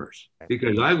customers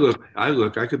because I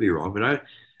look, I could be wrong, but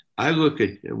I look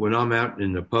at when I'm out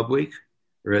in the public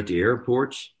or at the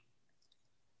airports,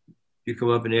 you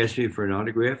come up and ask me for an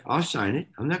autograph, I'll sign it.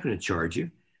 I'm not going to charge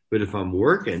you. But if I'm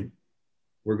working,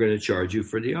 we're going to charge you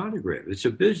for the autograph. It's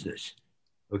a business.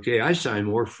 Okay. I sign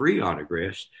more free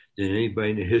autographs than anybody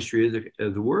in the history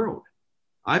of the world,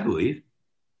 I believe.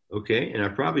 Okay. And I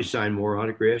probably sign more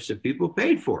autographs that people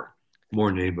paid for more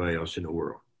than anybody else in the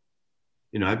world.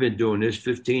 I've been doing this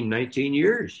 15, 19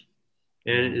 years,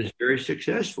 and it's very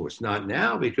successful. It's not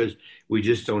now because we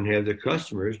just don't have the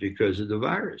customers because of the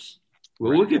virus.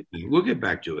 Well, we'll get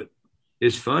back to it.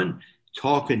 It's fun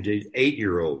talking to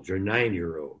 8-year-olds or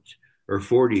 9-year-olds or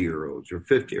 40-year-olds or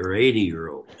 50 or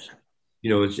 80-year-olds.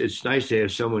 It's nice to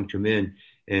have someone come in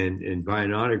and buy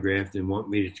an autograph and want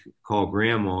me to call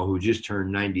grandma who just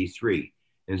turned 93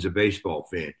 and is a baseball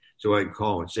fan, so I can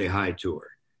call and say hi to her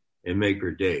and make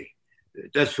her day.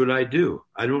 That's what I do.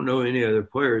 I don't know any other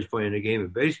players playing a game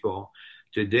of baseball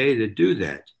today that do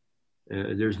that.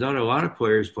 There's not a lot of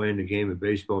players playing the game of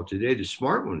baseball today. The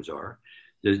smart ones are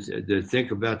that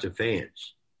think about the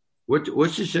fans.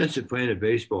 What's the sense of playing a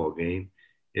baseball game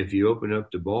if you open up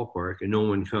the ballpark and no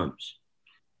one comes?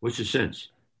 What's the sense?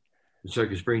 It's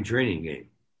like a spring training game.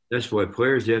 That's why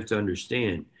players have to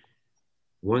understand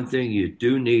one thing you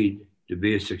do need to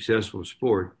be a successful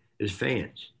sport is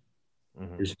fans.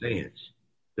 Is fans.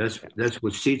 That's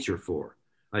what seats are for.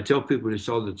 I tell people this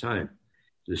all the time.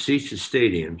 The seats at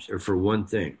stadiums are for one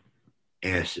thing: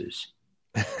 asses.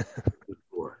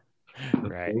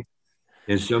 Right.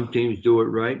 And some teams do it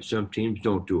right. Some teams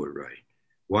don't do it right.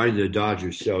 Why do the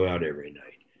Dodgers sell out every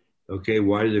night? Okay.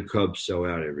 Why do the Cubs sell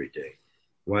out every day?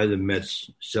 Why do the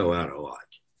Mets sell out a lot?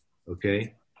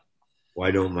 Okay. Why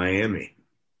don't Miami?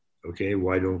 Okay.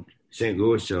 Why don't St.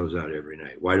 Louis sells out every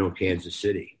night? Why don't Kansas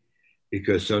City?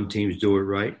 Because some teams do it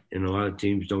right and a lot of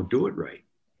teams don't do it right,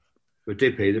 but they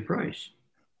pay the price.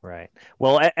 Right.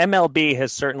 Well, MLB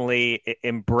has certainly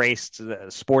embraced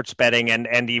sports betting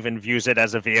and even views it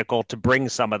as a vehicle to bring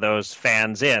some of those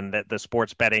fans in, that the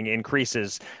sports betting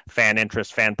increases fan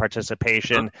interest, fan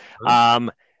participation.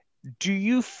 Do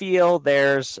you feel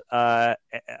there's a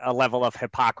level of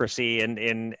hypocrisy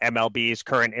in MLB's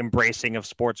current embracing of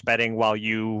sports betting while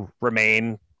you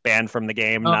remain banned from the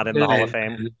game, not in the Hall of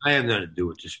Fame? I have nothing to do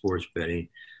with the sports betting.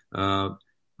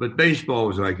 But baseball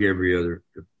is like every other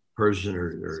person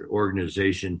or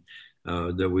organization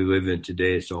that we live in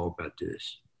today. It's all about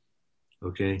this.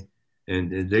 Okay.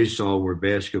 And they saw where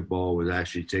basketball was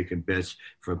actually taking bets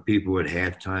from people at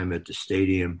halftime at the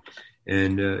stadium.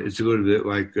 And it's a little bit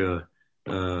like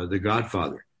The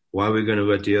Godfather. Why are we going to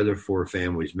let the other four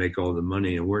families make all the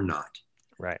money and we're not?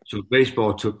 Right. So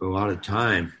baseball took a lot of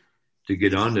time to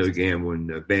get onto the gambling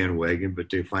bandwagon,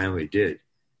 but they finally did.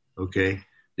 Okay.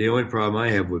 The only problem I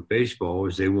have with baseball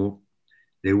is they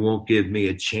won't give me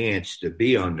a chance to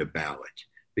be on the ballot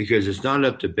because it's not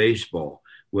up to baseball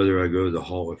whether I go to the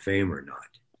Hall of Fame or not.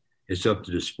 It's up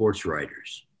to the sports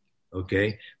writers.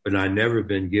 Okay. But I've never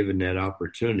been given that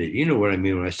opportunity. You know what I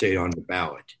mean when I say on the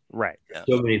ballot. Right. Yeah.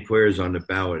 So many players on the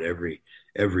ballot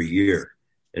every year.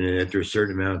 And then after a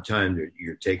certain amount of time,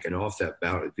 you're taken off that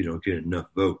ballot if you don't get enough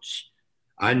votes.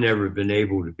 I've never been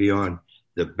able to be on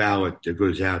the ballot that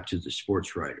goes out to the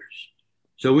sports writers.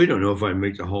 So we don't know if I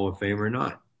make the Hall of Fame or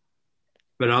not.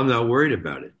 But I'm not worried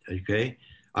about it, okay?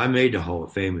 I made the Hall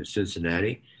of Fame in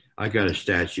Cincinnati. I got a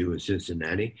statue in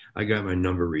Cincinnati. I got my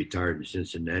number retired in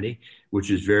Cincinnati, which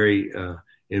is very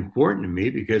important to me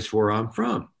because it's where I'm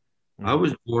from. I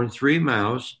was born 3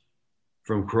 miles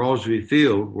from Crosby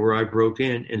Field, where I broke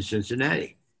in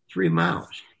Cincinnati. 3 miles.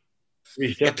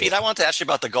 Yeah, Pete, I want to ask you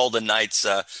about the Golden Knights.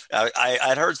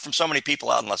 I'd heard from so many people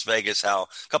out in Las Vegas how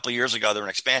a couple of years ago they were an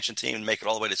expansion team and make it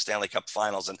all the way to Stanley Cup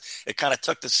Finals, and it kind of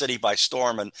took the city by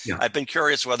storm. And I've been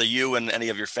curious whether you and any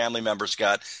of your family members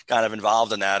got kind of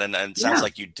involved in that, and it sounds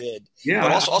like you did. Yeah.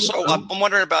 But also I'm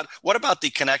wondering what about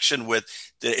the connection with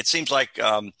it seems like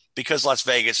because Las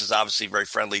Vegas is obviously very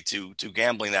friendly to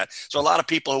gambling, that so a lot of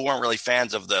people who weren't really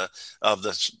fans of the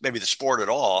maybe the sport at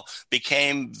all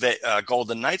became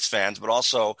Golden Knights fans, but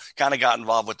also kind of got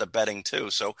involved with the betting too.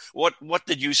 So what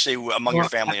did you see among your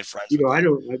family and friends?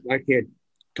 I can't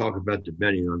talk about the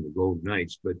betting on the Golden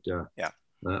Knights, but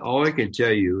all I can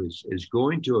tell you is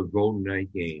going to a Golden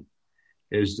Knight game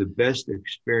is the best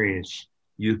experience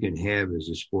you can have as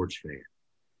a sports fan.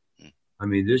 I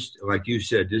mean, this, like you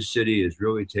said, this city has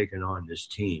really taken on this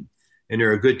team, and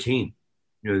they're a good team.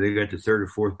 You know, they got the 3rd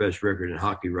or 4th best record in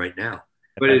hockey right now.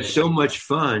 But it's so much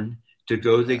fun to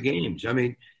go to the games. I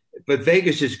mean, but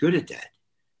Vegas is good at that.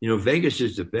 You know, Vegas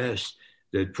is the best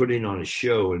at putting on a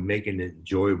show and making it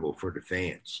enjoyable for the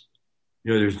fans.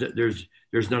 You know,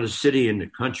 there's not a city in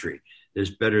the country that's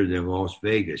better than Las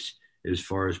Vegas as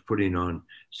far as putting on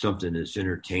something that's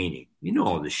entertaining. You know,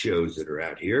 all the shows that are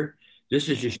out here. This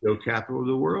is the show capital of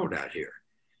the world out here.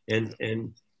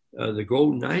 And the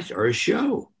Golden Knights are a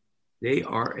show. They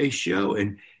are a show.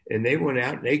 And they went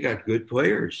out and they got good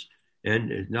players.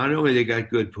 And not only they got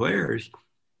good players,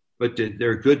 but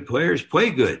their good players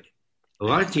play good. A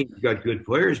lot of teams got good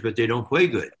players, but they don't play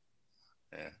good.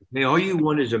 I mean, all you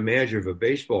want as a manager of a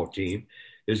baseball team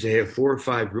is to have 4 or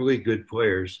 5 really good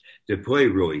players that play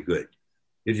really good.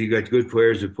 If you got good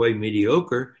players that play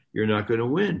mediocre, you're not going to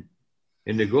win.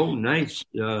 And the Golden Knights,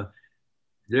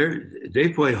 they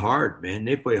play hard, man.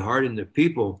 They play hard, and the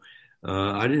people.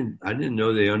 I didn't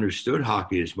know they understood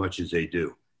hockey as much as they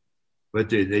do, but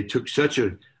they took such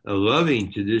a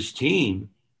loving to this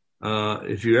team.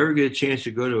 If you ever get a chance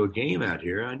to go to a game out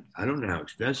here, I don't know how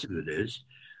expensive it is,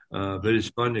 but it's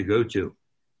fun to go to.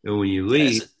 And when you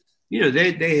leave, you know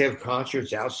they have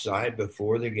concerts outside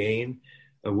before the game.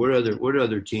 What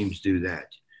other teams do that?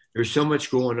 There's so much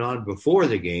going on before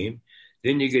the game.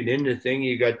 Then you get into thing,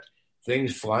 you got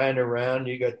things flying around,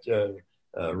 you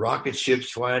got rocket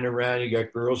ships flying around, you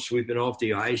got girls sweeping off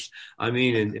the ice. I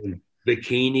mean, and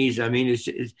bikinis. I mean,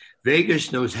 it's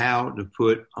Vegas knows how to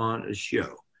put on a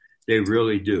show. They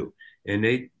really do, and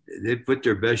they put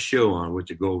their best show on with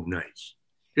the Golden Knights.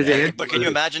 But can you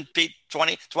imagine, Pete,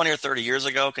 20 or 30 years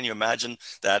ago, can you imagine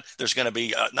that there's going to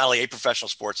be not only a professional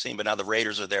sports team, but now the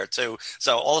Raiders are there too.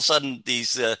 So all of a sudden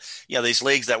these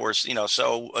leagues that were,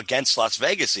 so against Las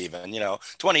Vegas, even,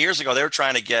 20 years ago, they were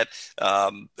trying to get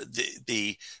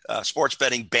the sports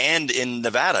betting banned in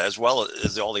Nevada as well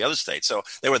as all the other states. So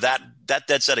they were that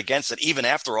dead set against it. Even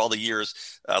after all the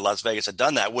years Las Vegas had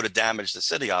done that, would have damaged the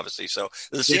city, obviously. So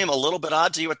does it seem a little bit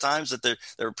odd to you at times that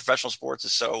their professional sports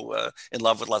is so in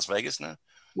love with Las Vegas now?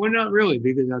 Well, not really,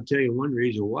 because I'll tell you one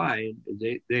reason why.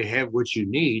 They have what you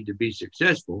need to be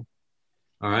successful.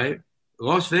 All right.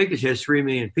 Las Vegas has 3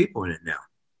 million people in it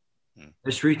now.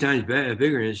 That's 3 times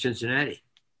bigger than Cincinnati.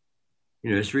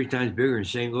 It's 3 times bigger than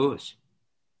St. Louis.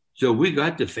 So we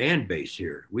got the fan base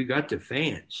here. We got the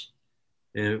fans.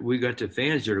 And we got the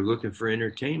fans that are looking for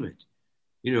entertainment.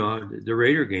 The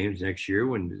Raider games next year,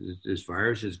 when this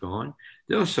virus is gone,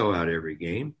 they'll sell out every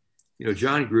game.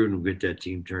 John Gruden will get that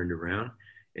team turned around.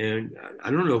 And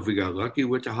I don't know if we got lucky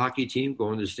with the hockey team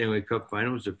going to the Stanley Cup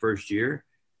Finals the first year.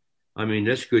 I mean,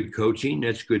 that's good coaching.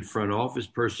 That's good front office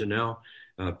personnel,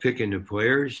 picking the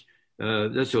players.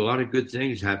 That's a lot of good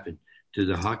things happen to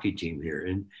the hockey team here.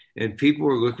 And people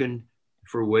are looking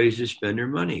for ways to spend their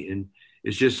money. And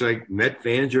it's just like Met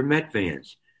fans are Met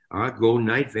fans. All right, Golden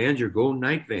Knight fans are Golden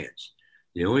Knight fans.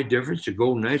 The only difference, the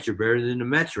Golden Knights are better than the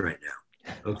Mets right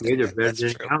now. Okay, they're better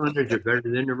than the Islanders. They're better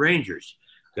than the Rangers.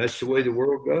 That's the way the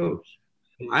world goes.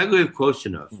 I live close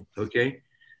enough, okay?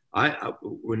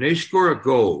 When they score a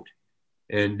goal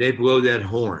and they blow that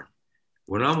horn,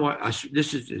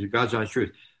 this is God's honest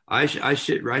truth. I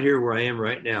sit right here where I am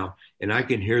right now, and I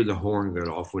can hear the horn go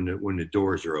off when the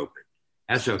doors are open.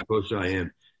 That's how close I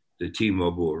am to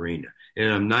T-Mobile Arena. And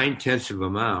I'm 9/10 of a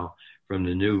mile from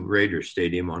the new Raiders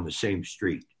Stadium on the same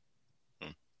street.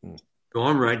 So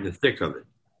I'm right in the thick of it.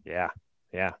 Yeah.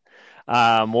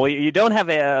 Well, you don't have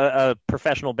a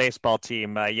professional baseball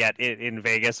team yet in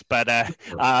Vegas, but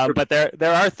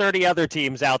there are 30 other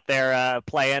teams out there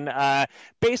playing.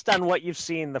 Based on what you've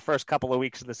seen the first couple of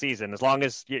weeks of the season, as long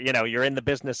as you're in the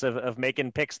business of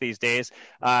making picks these days,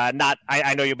 I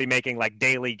know you'll be making like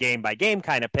daily game by game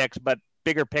kind of picks, but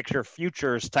bigger picture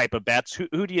futures type of bets,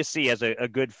 who do you see as a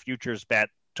good futures bet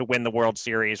to win the World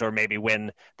Series or maybe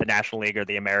win the National League or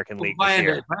the American League this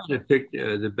year? If I had to pick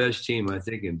the best team, I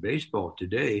think, in baseball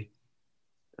today,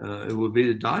 it would be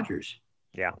the Dodgers.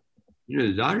 Yeah.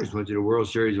 The Dodgers went to the World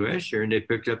Series last year, and they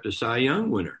picked up the Cy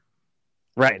Young winner.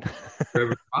 Right.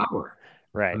 Trevor Bauer.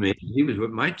 Right. I mean, he was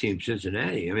with my team,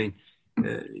 Cincinnati. I mean,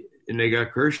 and they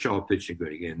got Kershaw pitching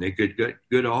good again. They got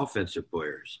good offensive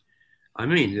players. I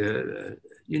mean,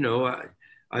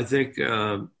 I think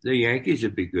the Yankees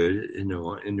would be good in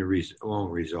the long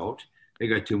result. They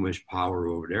got too much power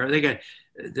over there.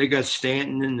 They got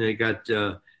Stanton and they got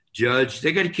Judge.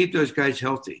 They got to keep those guys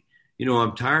healthy.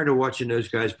 I'm tired of watching those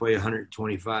guys play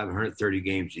 125, 130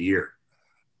 games a year.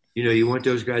 You want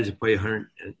those guys to play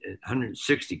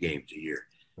 160 games a year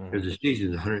because the season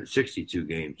is 162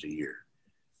 games a year.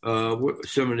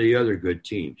 Some of the other good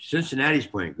teams. Cincinnati's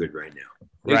playing good right now.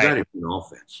 They got a good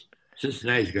offense.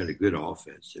 Cincinnati's got a good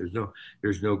offense.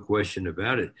 There's no question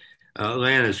about it.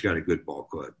 Atlanta's got a good ball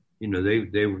club.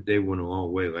 They went a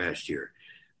long way last year.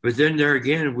 But then there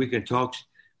again, we can talk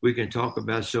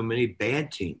about so many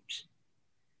bad teams.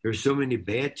 There's so many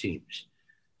bad teams.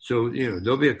 So,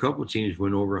 there'll be a couple teams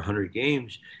win over 100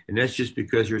 games, and that's just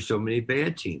because there's so many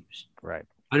bad teams. Right.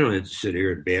 I don't have to sit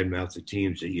here and badmouth the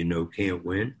teams that can't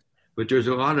win, but there's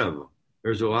a lot of them.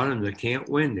 There's a lot of them that can't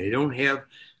win. They don't have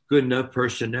good enough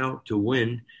personnel to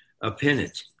win a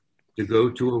pennant, to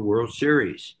go to a World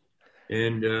Series.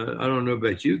 And I don't know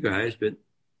about you guys, but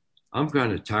I'm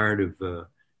kind of tired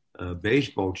of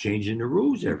baseball changing the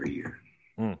rules every year.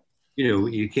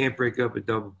 You can't break up a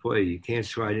double play. You can't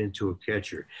slide into a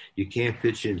catcher. You can't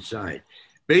pitch inside.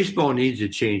 Baseball needs to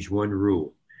change one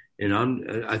rule. And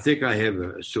I think I have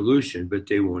a solution, but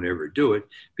they won't ever do it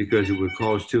because it would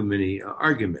cause too many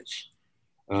arguments.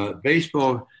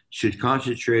 Baseball should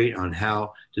concentrate on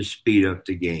how to speed up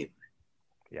the game.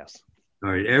 Yes.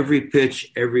 All right. Every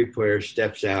pitch, every player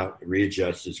steps out and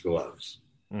readjusts his gloves.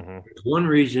 Mm-hmm.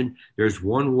 There's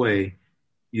one way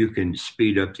you can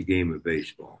speed up the game of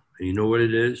baseball. And you know what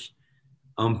it is?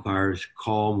 Umpires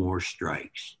call more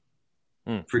strikes.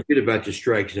 Forget about the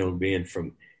strike zone being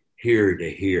from here to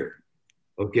here.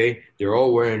 Okay? They're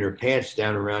all wearing their pants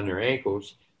down around their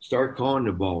ankles. Start calling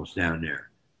the balls down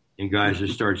there. And guys will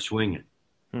start swinging.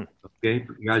 Okay?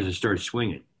 Guys will start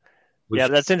swinging. Yeah,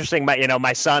 that's interesting.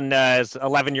 My son is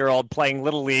 11-year-old playing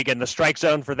Little League, and the strike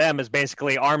zone for them is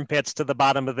basically armpits to the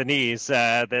bottom of the knees.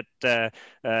 In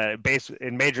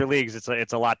major leagues,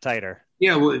 it's a lot tighter.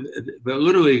 Yeah, but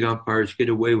Little League umpires get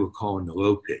away with calling the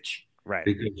low pitch. Right.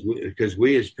 Because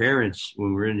we as parents,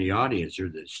 when we're in the audience or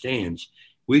the stands,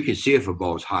 we can see if a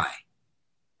ball's high.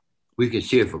 We can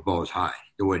see if a ball's high,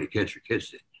 the way the catcher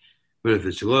kicks it. But if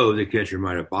it's low, the catcher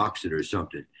might have boxed it or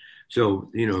something. So,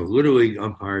 Little League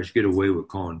umpires get away with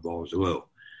calling balls low.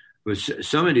 But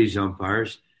some of these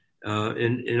umpires,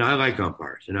 and I like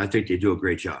umpires, and I think they do a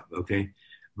great job, okay?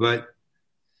 But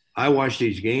I watch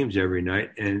these games every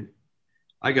night, and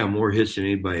I got more hits than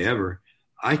anybody ever.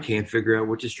 I can't figure out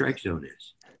what the strike zone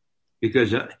is.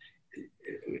 Because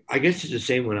I guess it's the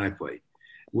same when I played.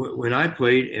 When I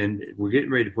played, and we're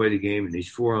getting ready to play the game, and these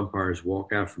four umpires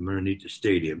walk out from underneath the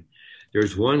stadium,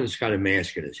 there's one that's got a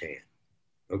mask in his hand.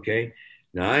 Okay.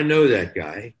 Now I know that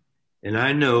guy, and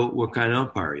I know what kind of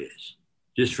umpire he is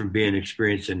just from being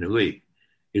experienced in the league.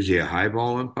 Is he a high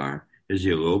ball umpire? Is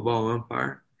he a low ball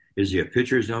umpire? Is he a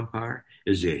pitcher's umpire?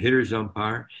 Is he a hitter's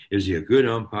umpire? Is he a good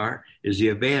umpire? Is he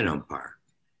a bad umpire?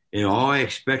 And all I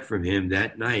expect from him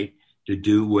that night to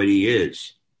do what he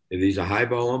is. If he's a high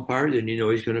ball umpire, then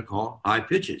he's going to call high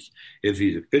pitches. If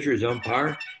he's a pitcher's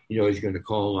umpire, he's going to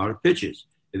call a lot of pitches.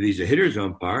 If he's a hitter's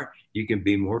umpire, you can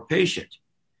be more patient.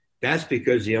 That's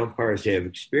because the umpires have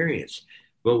experience.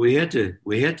 But we had to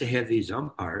have these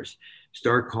umpires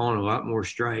start calling a lot more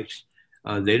strikes.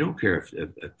 They don't care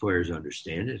if players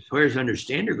understand. If players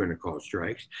understand, they're going to call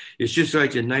strikes. It's just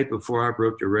like the night before I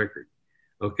broke the record.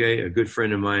 Okay, a good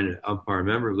friend of mine, an umpire,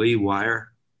 remember Lee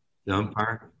Wire, the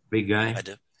umpire, big guy? I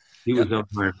do. He was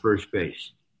umpiring first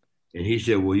base. And he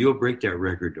said, well, you'll break that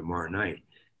record tomorrow night.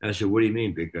 I said, what do you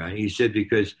mean, big guy? He said,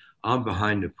 because I'm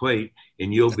behind the plate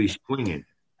and you'll be swinging.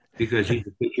 Because he's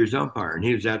the pitcher's umpire, and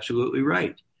he was absolutely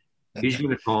right. He's going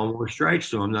to call more strikes,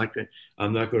 so I'm not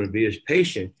going to be as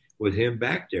patient with him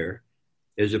back there,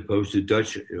 as opposed to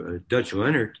Dutch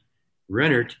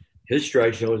Rennert. His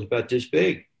strike zone was about this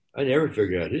big. I never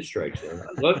figured out his strike zone.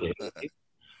 I loved him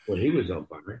when he was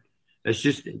umpiring. That's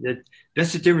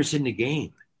the difference in the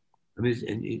game. I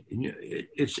mean,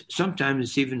 it's sometimes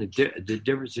it's even the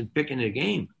difference in picking a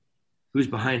game. Who's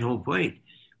behind home plate?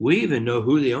 We even know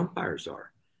who the umpires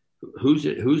are.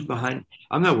 Who's behind?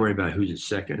 I'm not worried about who's at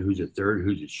second, who's at third,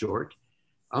 who's at short.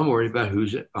 I'm worried about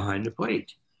who's behind the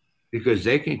plate because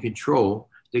they can control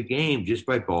the game just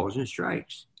by balls and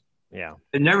strikes. Yeah.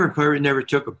 And never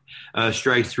took a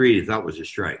strike three they thought was a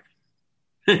strike.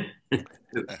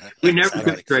 We never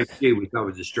took strike three we thought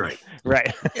was a strike.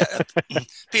 Right. Yeah.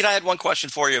 Pete, I had one question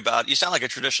for you about, you sound like a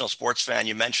traditional sports fan.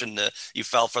 You mentioned you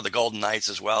fell for the Golden Knights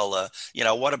as well.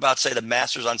 What about, say, the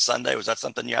Masters on Sunday? Was that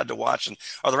something you had to watch? And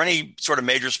are there any sort of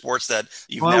major sports that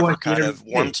you've never kind of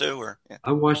warmed to? Or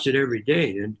I watched it every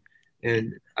day.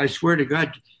 And I swear to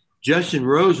God, Justin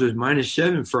Rose was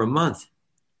 -7 for a month.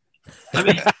 I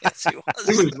mean, yes, he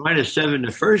was -7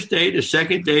 the first day, the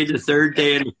second day, the third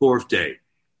day, and the fourth day.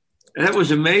 And that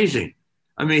was amazing.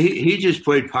 I mean, he just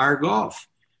played power golf.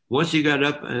 Once he got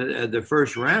up at the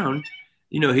first round,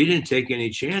 he didn't take any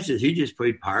chances. He just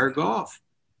played power golf.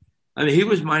 I mean, he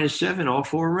was -7 all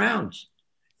 4 rounds.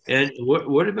 And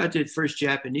what about the first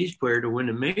Japanese player to win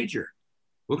a major?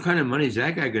 What kind of money is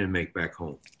that guy going to make back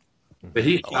home? But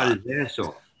he shot his ass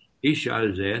off. He shot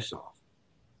his ass off.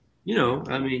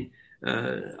 I mean,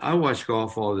 I watch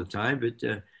golf all the time,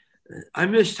 but I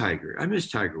miss Tiger. I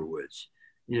miss Tiger Woods.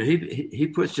 He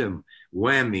put some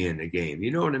whammy in the game.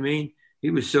 You know what I mean?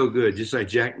 He was so good, just like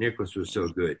Jack Nicklaus was so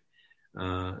good.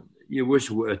 You wish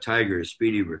Tiger a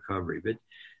speedy recovery. But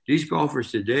these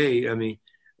golfers today, I mean,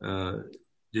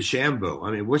 DeChambeau,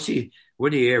 I mean, what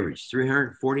did he average?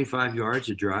 345 yards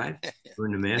a drive for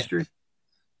the Masters?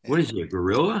 What is he, a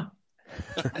gorilla?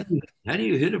 How do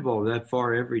you hit a ball that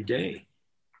far every day?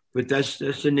 But that's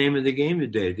the name of the game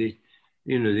today.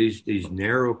 These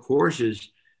narrow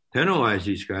courses penalize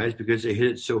these guys because they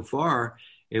hit it so far,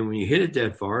 and when you hit it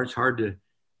that far, it's hard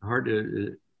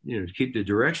to keep the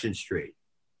direction straight.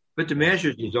 But the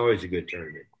Masters is always a good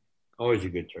tournament. Always a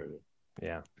good tournament.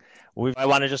 Yeah. I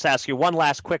want to just ask you one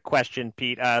last quick question,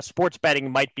 Pete. Sports betting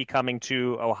might be coming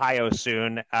to Ohio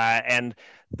soon, and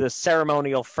the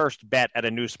ceremonial first bet at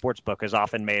a new sports book is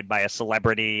often made by a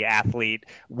celebrity athlete.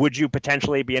 Would you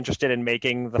potentially be interested in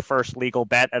making the first legal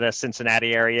bet at a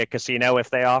Cincinnati area casino if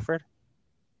they offered?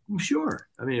 Sure.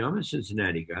 I mean, I'm a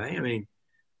Cincinnati guy. I mean,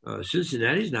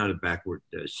 Cincinnati's not a backward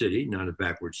city, not a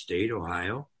backward state,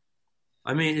 Ohio.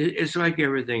 I mean, it's like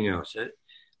everything else.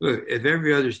 Look, if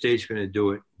every other state's going to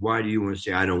do it, why do you want to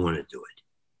say, I don't want to do it?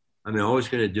 I mean, all it's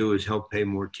going to do is help pay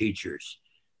more teachers.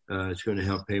 It's going to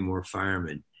help pay more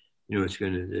firemen. It's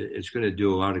going to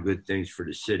do a lot of good things for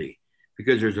the city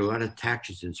because there's a lot of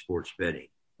taxes in sports betting.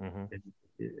 Mm-hmm.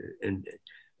 And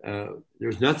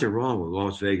there's nothing wrong with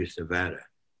Las Vegas, Nevada.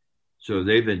 So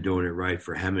they've been doing it right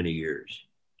for how many years?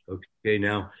 Okay,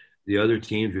 now the other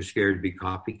teams are scared to be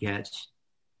copycats.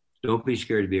 Don't be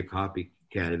scared to be a copycat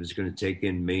if it's going to take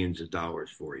in millions of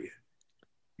dollars for you.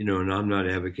 And I'm not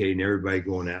advocating everybody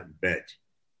going out and bet,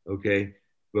 okay?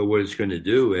 But what it's going to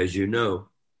do, as you know,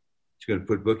 it's going to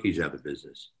put bookies out of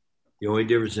business. The only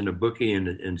difference in a bookie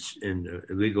and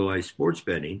legalized sports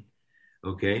betting,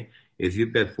 okay, if you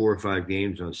bet 4 or 5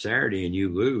 games on Saturday and you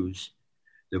lose,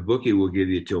 the bookie will give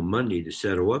you till Monday to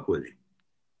settle up with him.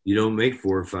 You don't make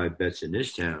 4 or 5 bets in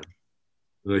this town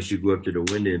unless you go up to the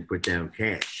window and put down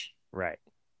cash. Right.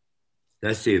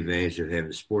 That's the advantage of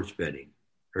having sports betting,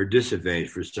 or disadvantage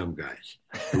for some guys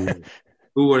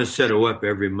who want to settle up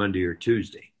every Monday or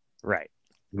Tuesday. Right.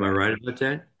 Am I right about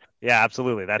that? Yeah,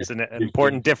 absolutely. That's an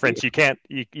important difference. You can't,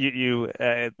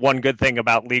 one good thing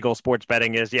about legal sports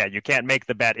betting is, you can't make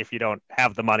the bet if you don't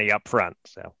have the money up front.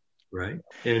 So. Right.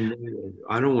 And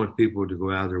I don't want people to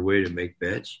go out of their way to make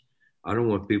bets. I don't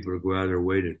want people to go out of their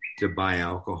way to buy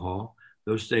alcohol.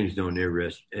 Those things don't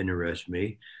interest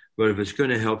me. But if it's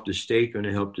going to help the state, going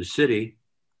to help the city,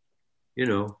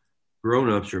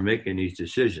 grown-ups are making these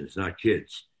decisions, not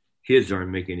kids. Kids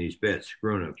aren't making these bets.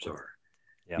 Grown-ups are.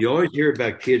 Yep. You always hear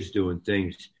about kids doing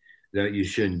things that you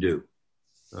shouldn't do.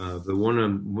 But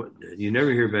you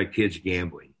never hear about kids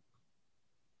gambling.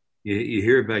 You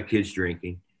hear about kids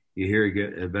drinking. You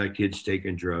hear about kids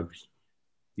taking drugs.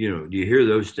 You hear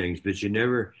those things, but you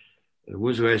never –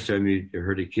 when's the last time you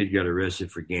heard a kid got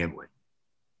arrested for gambling?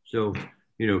 So –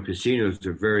 casinos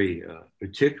are very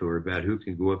particular about who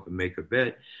can go up and make a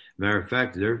bet. Matter of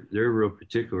fact, they're real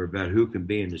particular about who can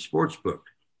be in the sports book.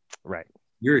 Right.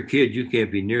 You're a kid, you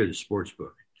can't be near the sports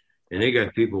book. And they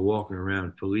got people walking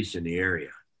around, police in the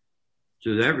area. So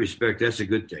in that respect, that's a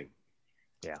good thing.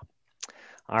 Yeah.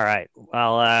 All right.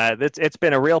 Well, it's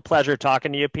been a real pleasure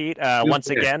talking to you, Pete. Once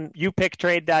again,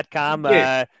 youpictrade.com.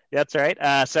 That's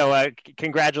right. So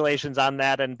congratulations on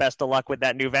that and best of luck with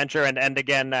that new venture. And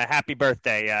again, happy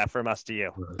birthday from us to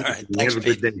you. All right. Thanks, have a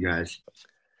good day, guys.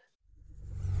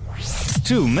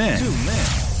 2 men.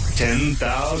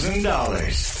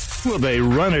 $10,000. Will they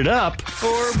run it up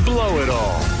or blow it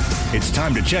all? It's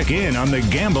time to check in on the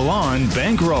Gamble On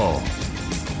Bankroll.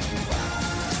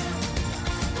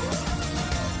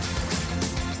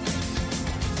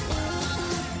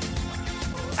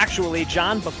 Actually,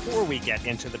 John, before we get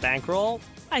into the bankroll,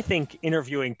 I think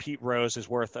interviewing Pete Rose is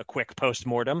worth a quick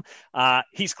postmortem.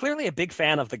 He's clearly a big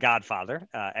fan of The Godfather,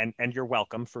 and you're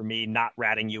welcome for me not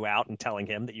ratting you out and telling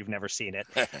him that you've never seen it.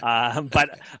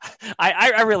 But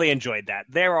I really enjoyed that.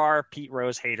 There are Pete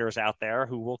Rose haters out there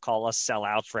who will call us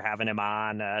sellouts for having him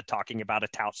on, talking about a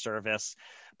tout service.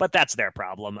 But that's their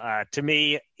problem. To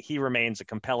me, he remains a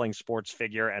compelling sports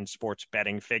figure and sports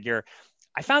betting figure.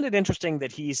 I found it interesting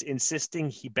that he's insisting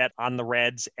he bet on the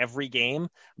Reds every game.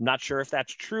 I'm not sure if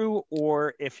that's true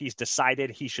or if he's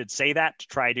decided he should say that to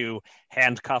try to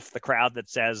handcuff the crowd that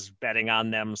says betting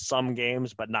on them some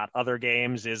games but not other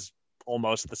games is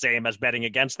almost the same as betting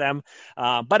against them.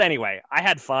 But anyway, I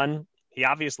had fun. He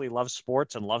obviously loves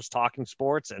sports and loves talking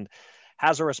sports and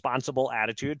has a responsible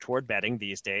attitude toward betting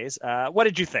these days. What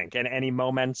did you think? And any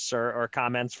moments or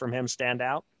comments from him stand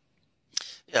out?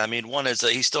 Yeah, I mean, one is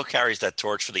he still carries that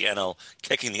torch for the NL,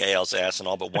 kicking the AL's ass in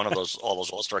all but one of those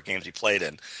All-Star games he played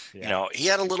in. Yeah. You know, he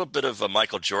had a little bit of a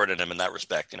Michael Jordan in him in that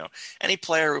respect. You know, any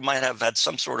player who might have had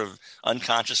some sort of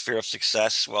unconscious fear of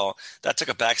success, well, that took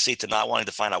a backseat to not wanting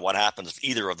to find out what happens if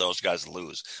either of those guys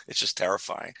lose. It's just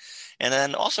terrifying. And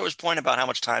then also his point about how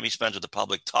much time he spends with the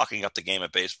public talking up the game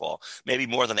of baseball, maybe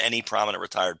more than any prominent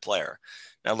retired player.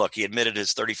 Now, look, he admitted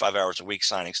his 35 hours a week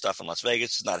signing stuff in Las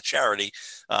Vegas. It's not a charity.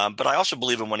 But I also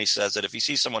believe him when he says that if he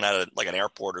sees someone at like an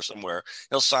airport or somewhere,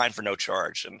 he'll sign for no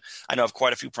charge. And I know of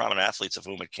quite a few prominent athletes of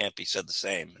whom it can't be said the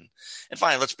same. And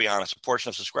finally, let's be honest, a portion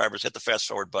of subscribers hit the fast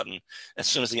forward button as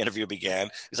soon as the interview began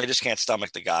because they just can't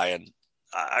stomach the guy. And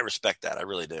I respect that. I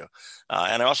really do.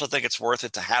 And I also think it's worth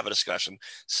it to have a discussion,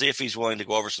 see if he's willing to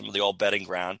go over some of the old betting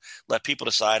ground, let people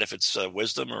decide if it's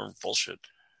wisdom or bullshit.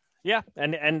 Yeah,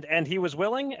 and he was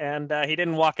willing, and he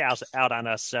didn't walk out on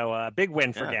us. So big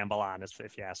win for Gamble On,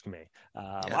 if you ask me.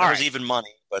 That was even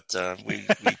money, but we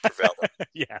prevailed.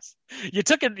 Yes, you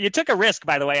took a risk,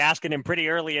 by the way, asking him pretty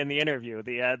early in the interview.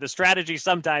 The strategy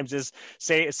sometimes is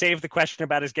save the question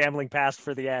about his gambling past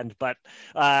for the end. But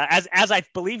as I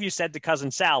believe you said to Cousin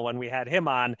Sal when we had him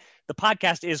on, the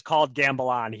podcast is called Gamble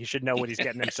On. He should know what he's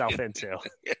getting himself into.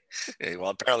 Yeah, well,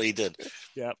 apparently he did.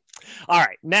 Yep. All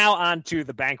right. Now on to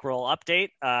the bankroll update.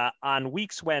 On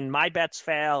weeks when my bets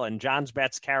fail and John's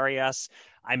bets carry us,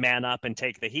 I man up and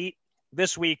take the heat.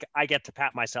 This week, I get to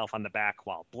pat myself on the back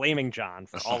while blaming John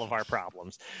for all of our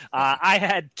problems. I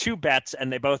had two bets,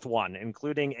 and they both won,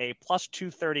 including a plus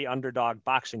 230 underdog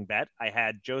boxing bet. I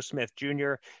had Joe Smith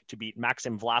Jr. to beat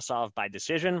Maxim Vlasov by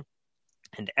decision.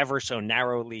 And ever so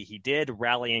narrowly he did,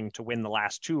 rallying to win the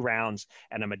last two rounds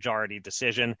and a majority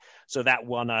decision. So that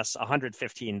won us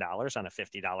 $115 on a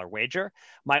 $50 wager.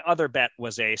 My other bet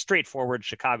was a straightforward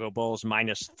Chicago Bulls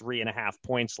minus 3.5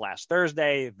 points last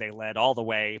Thursday. They led all the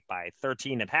way by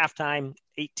 13 at halftime,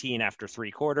 18 after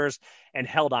three quarters, and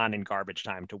held on in garbage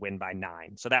time to win by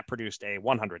 9. So that produced a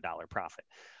 $100 profit.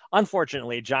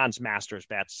 Unfortunately, John's Masters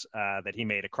bets that he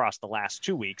made across the last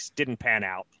 2 weeks didn't pan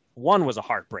out. One was a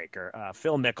heartbreaker.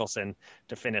 Phil Mickelson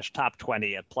to finish top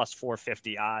 20 at plus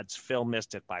 450 odds. Phil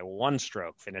missed it by one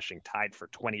stroke, finishing tied for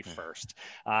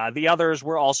 21st. The others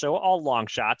were also all long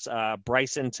shots.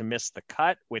 Bryson to miss the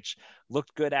cut, which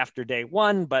looked good after day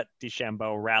one, but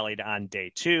DeChambeau rallied on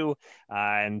day two.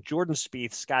 And Jordan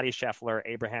Spieth, Scotty Scheffler,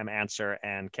 Abraham Ancer,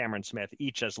 and Cameron Smith,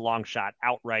 each as long shot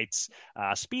outrights.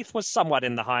 Spieth was somewhat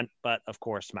in the hunt, but of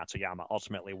course Matsuyama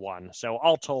ultimately won. So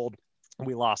all told,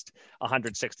 we lost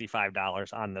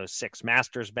 $165 on those 6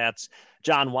 Masters bets.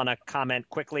 John, want to comment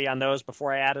quickly on those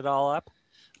before I add it all up?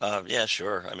 Yeah,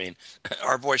 sure. I mean,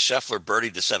 our boy Scheffler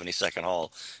birdied the 72nd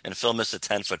hole, and Phil missed a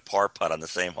 10-foot par putt on the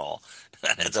same hole.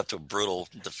 That adds up to a brutal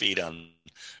defeat on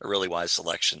a really wise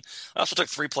selection. I also took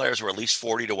 3 players who were at least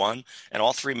 40 to 1, and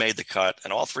all 3 made the cut,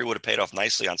 and all 3 would have paid off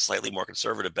nicely on slightly more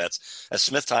conservative bets, as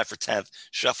Smith tied for 10th,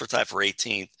 Scheffler tied for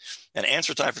 18th, and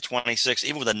Ancer tied for 26th,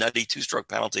 even with a nutty 2-stroke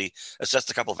penalty assessed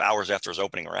a couple of hours after his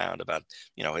opening round about,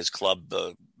 his club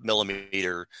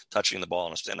millimeter touching the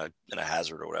ball in a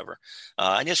hazard or whatever.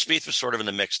 And yes, Spieth was sort of in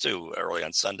the mix too early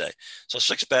on Sunday. So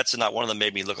 6 bets, and not one of them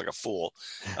made me look like a fool.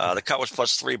 The cut was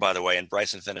plus 3, by the way, and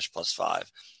Bryson finished plus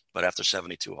 5, but after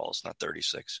 72 holes, not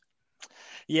 36.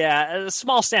 Yeah, a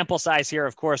small sample size here,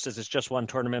 of course, as it's just one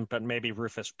tournament, but maybe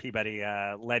Rufus Peabody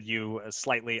led you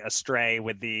slightly astray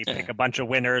with the pick a bunch of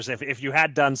winners. If you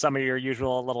had done some of your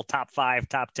usual little top 5,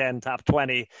 top 10, top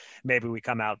 20, maybe we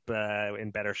come out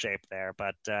in better shape there.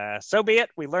 But so be it.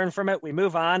 We learn from it. We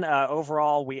move on.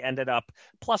 Overall, we ended up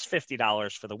plus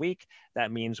 $50 for the week.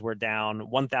 That means we're down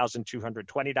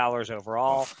 $1,220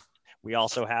 overall. We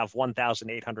also have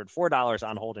 $1,804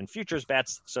 on hold in futures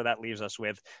bets, so that leaves us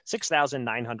with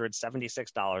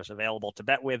 $6,976 available to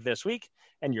bet with this week,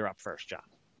 and you're up first, John.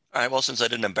 All right, well, since I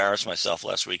didn't embarrass myself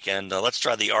last weekend, let's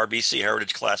try the RBC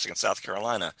Heritage Classic in South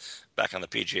Carolina, back on the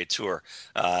PGA Tour,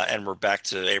 and we're back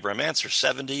to Abraham Ancer,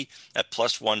 70 at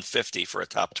plus 150 for a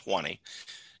top 20.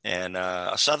 And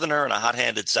a Southerner and a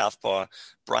hot-handed southpaw,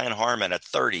 Brian Harman at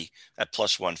 30 at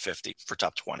plus 150 for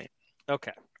top 20.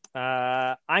 Okay.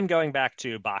 I'm going back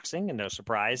to boxing, and no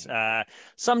surprise.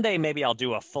 Someday maybe I'll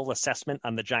do a full assessment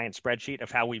on the giant spreadsheet of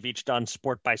how we've each done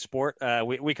sport by sport.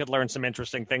 We could learn some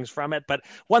interesting things from it. But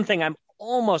one thing I'm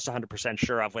almost 100%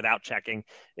 sure of without checking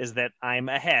is that I'm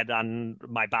ahead on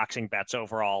my boxing bets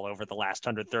overall over the last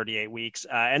 138 weeks.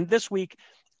 And this week,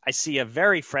 I see a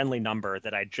very friendly number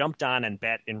that I jumped on and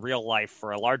bet in real life for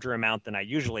a larger amount than I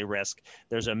usually risk.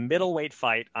 There's a middleweight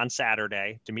fight on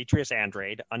Saturday, Demetrius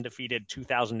Andrade, undefeated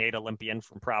 2008 Olympian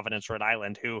from Providence, Rhode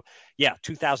Island,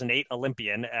 2008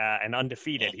 Olympian and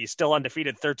undefeated. He's still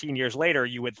undefeated 13 years later.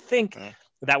 You would think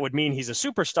that would mean he's a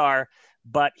superstar,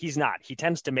 but he's not. He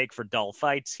tends to make for dull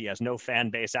fights. He has no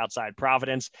fan base outside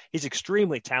Providence. He's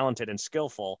extremely talented and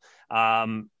skillful.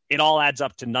 It all adds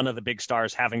up to none of the big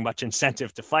stars having much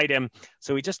incentive to fight him.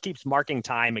 So he just keeps marking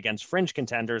time against fringe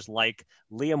contenders like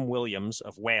Liam Williams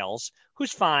of Wales,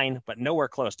 who's fine, but nowhere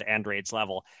close to Andrade's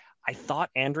level. I thought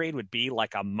Andrade would be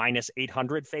like a minus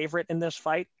 800 favorite in this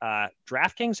fight.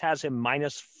 DraftKings has him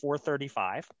minus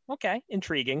 435. Okay,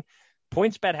 intriguing.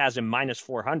 PointsBet has him minus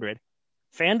 400.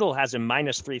 FanDuel has him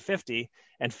minus 350,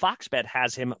 and FoxBet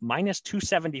has him minus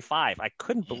 275. I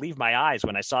couldn't believe my eyes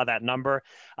when I saw that number.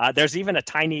 There's even a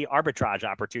tiny arbitrage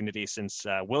opportunity since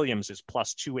Williams is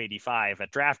plus 285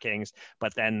 at DraftKings,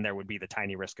 but then there would be the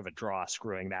tiny risk of a draw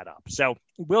screwing that up. So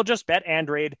we'll just bet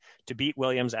Andrade to beat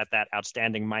Williams at that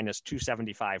outstanding minus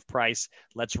 275 price.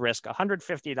 Let's risk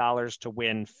 $150 to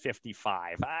win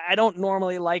 55. I don't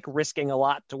normally like risking a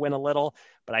lot to win a little,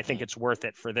 but I think it's worth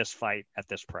it for this fight at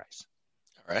this price.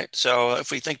 All right. So if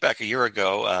we think back a year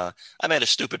ago, I made a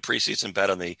stupid preseason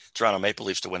bet on the Toronto Maple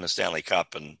Leafs to win the Stanley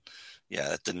Cup. And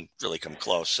yeah, it didn't really come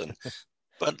close.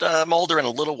 But I'm older and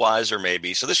a little wiser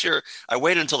maybe. So this year I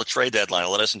waited until the trade deadline to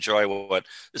let us enjoy what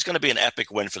is going to be an epic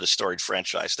win for the storied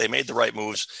franchise. They made the right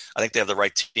moves. I think they have the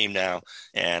right team now.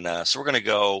 And so we're going to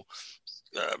go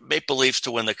Maple Leafs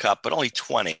to win the Cup, but only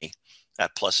 20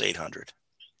 at plus 800.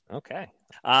 Okay.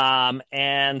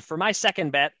 And for my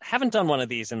second bet, haven't done one of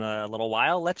these in a little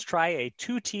while. Let's try a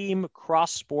 2-team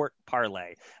cross-sport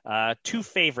parlay. 2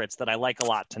 favorites that I like a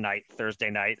lot tonight, Thursday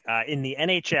night. In the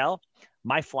NHL,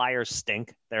 my Flyers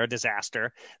stink. They're a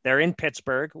disaster. They're in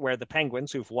Pittsburgh, where the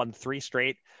Penguins, who've won 3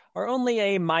 straight, are only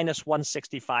a minus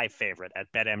 165 favorite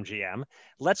at BetMGM.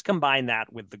 Let's combine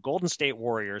that with the Golden State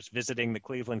Warriors visiting the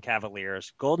Cleveland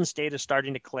Cavaliers. Golden State is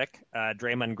starting to click.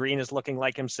 Draymond Green is looking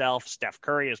like himself. Steph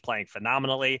Curry is playing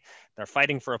phenomenally. They're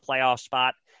fighting for a playoff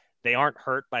spot. They aren't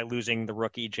hurt by losing the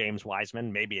rookie James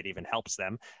Wiseman. Maybe it even helps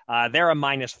them. They're a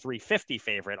minus 350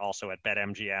 favorite also at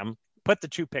BetMGM. Put the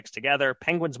 2 picks together,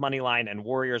 Penguins money line and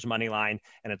Warriors money line,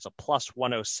 and it's a plus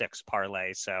 106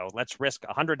 parlay. So let's risk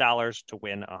 $100 to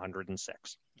win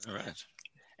 106. All right.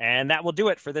 And that will do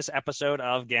it for this episode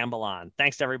of Gamble On.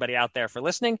 Thanks to everybody out there for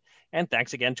listening, and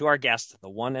thanks again to our guest, the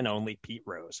one and only Pete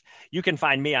Rose. You can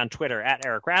find me on Twitter at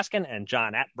Eric Raskin and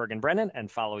John at Bergen Brennan,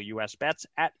 and follow US Bets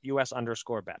at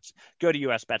US_bets. Go to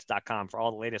usbets.com for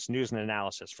all the latest news and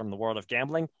analysis from the world of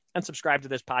gambling, and subscribe to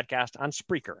this podcast on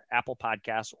Spreaker, Apple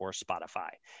Podcasts, or Spotify.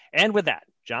 And with that,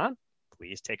 John,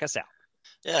 please take us out.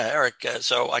 Yeah, Eric.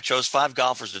 So I chose 5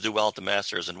 golfers to do well at the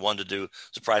Masters and 1 to do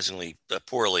surprisingly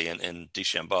poorly in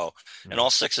DeChambeau. And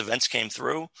all 6 events came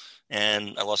through,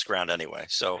 and I lost ground anyway.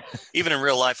 So even in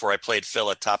real life, where I played Phil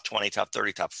at top 20, top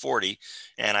 30, top 40,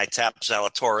 and I tapped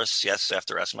Zalatoris, yes,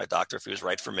 after asking my doctor if he was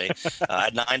right for me,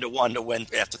 at 9-1 to win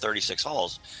after 36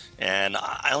 holes. And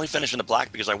I only finished in the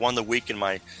black because I won the week in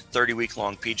my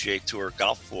 30-week-long PGA Tour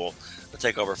golf pool to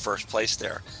take over first place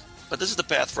there. But this is the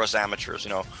path for us amateurs.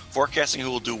 Forecasting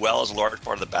who will do well is a large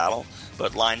part of the battle,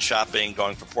 but line shopping,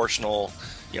 going proportional,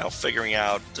 figuring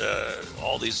out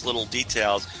all these little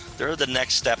details, they're the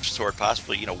next steps toward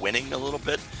possibly, winning a little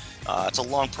bit. It's a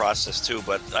long process too,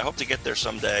 but I hope to get there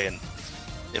someday. And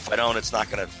if I don't, it's not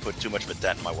going to put too much of a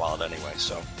dent in my wallet anyway.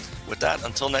 So with that,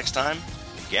 until next time,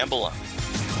 Gamble on.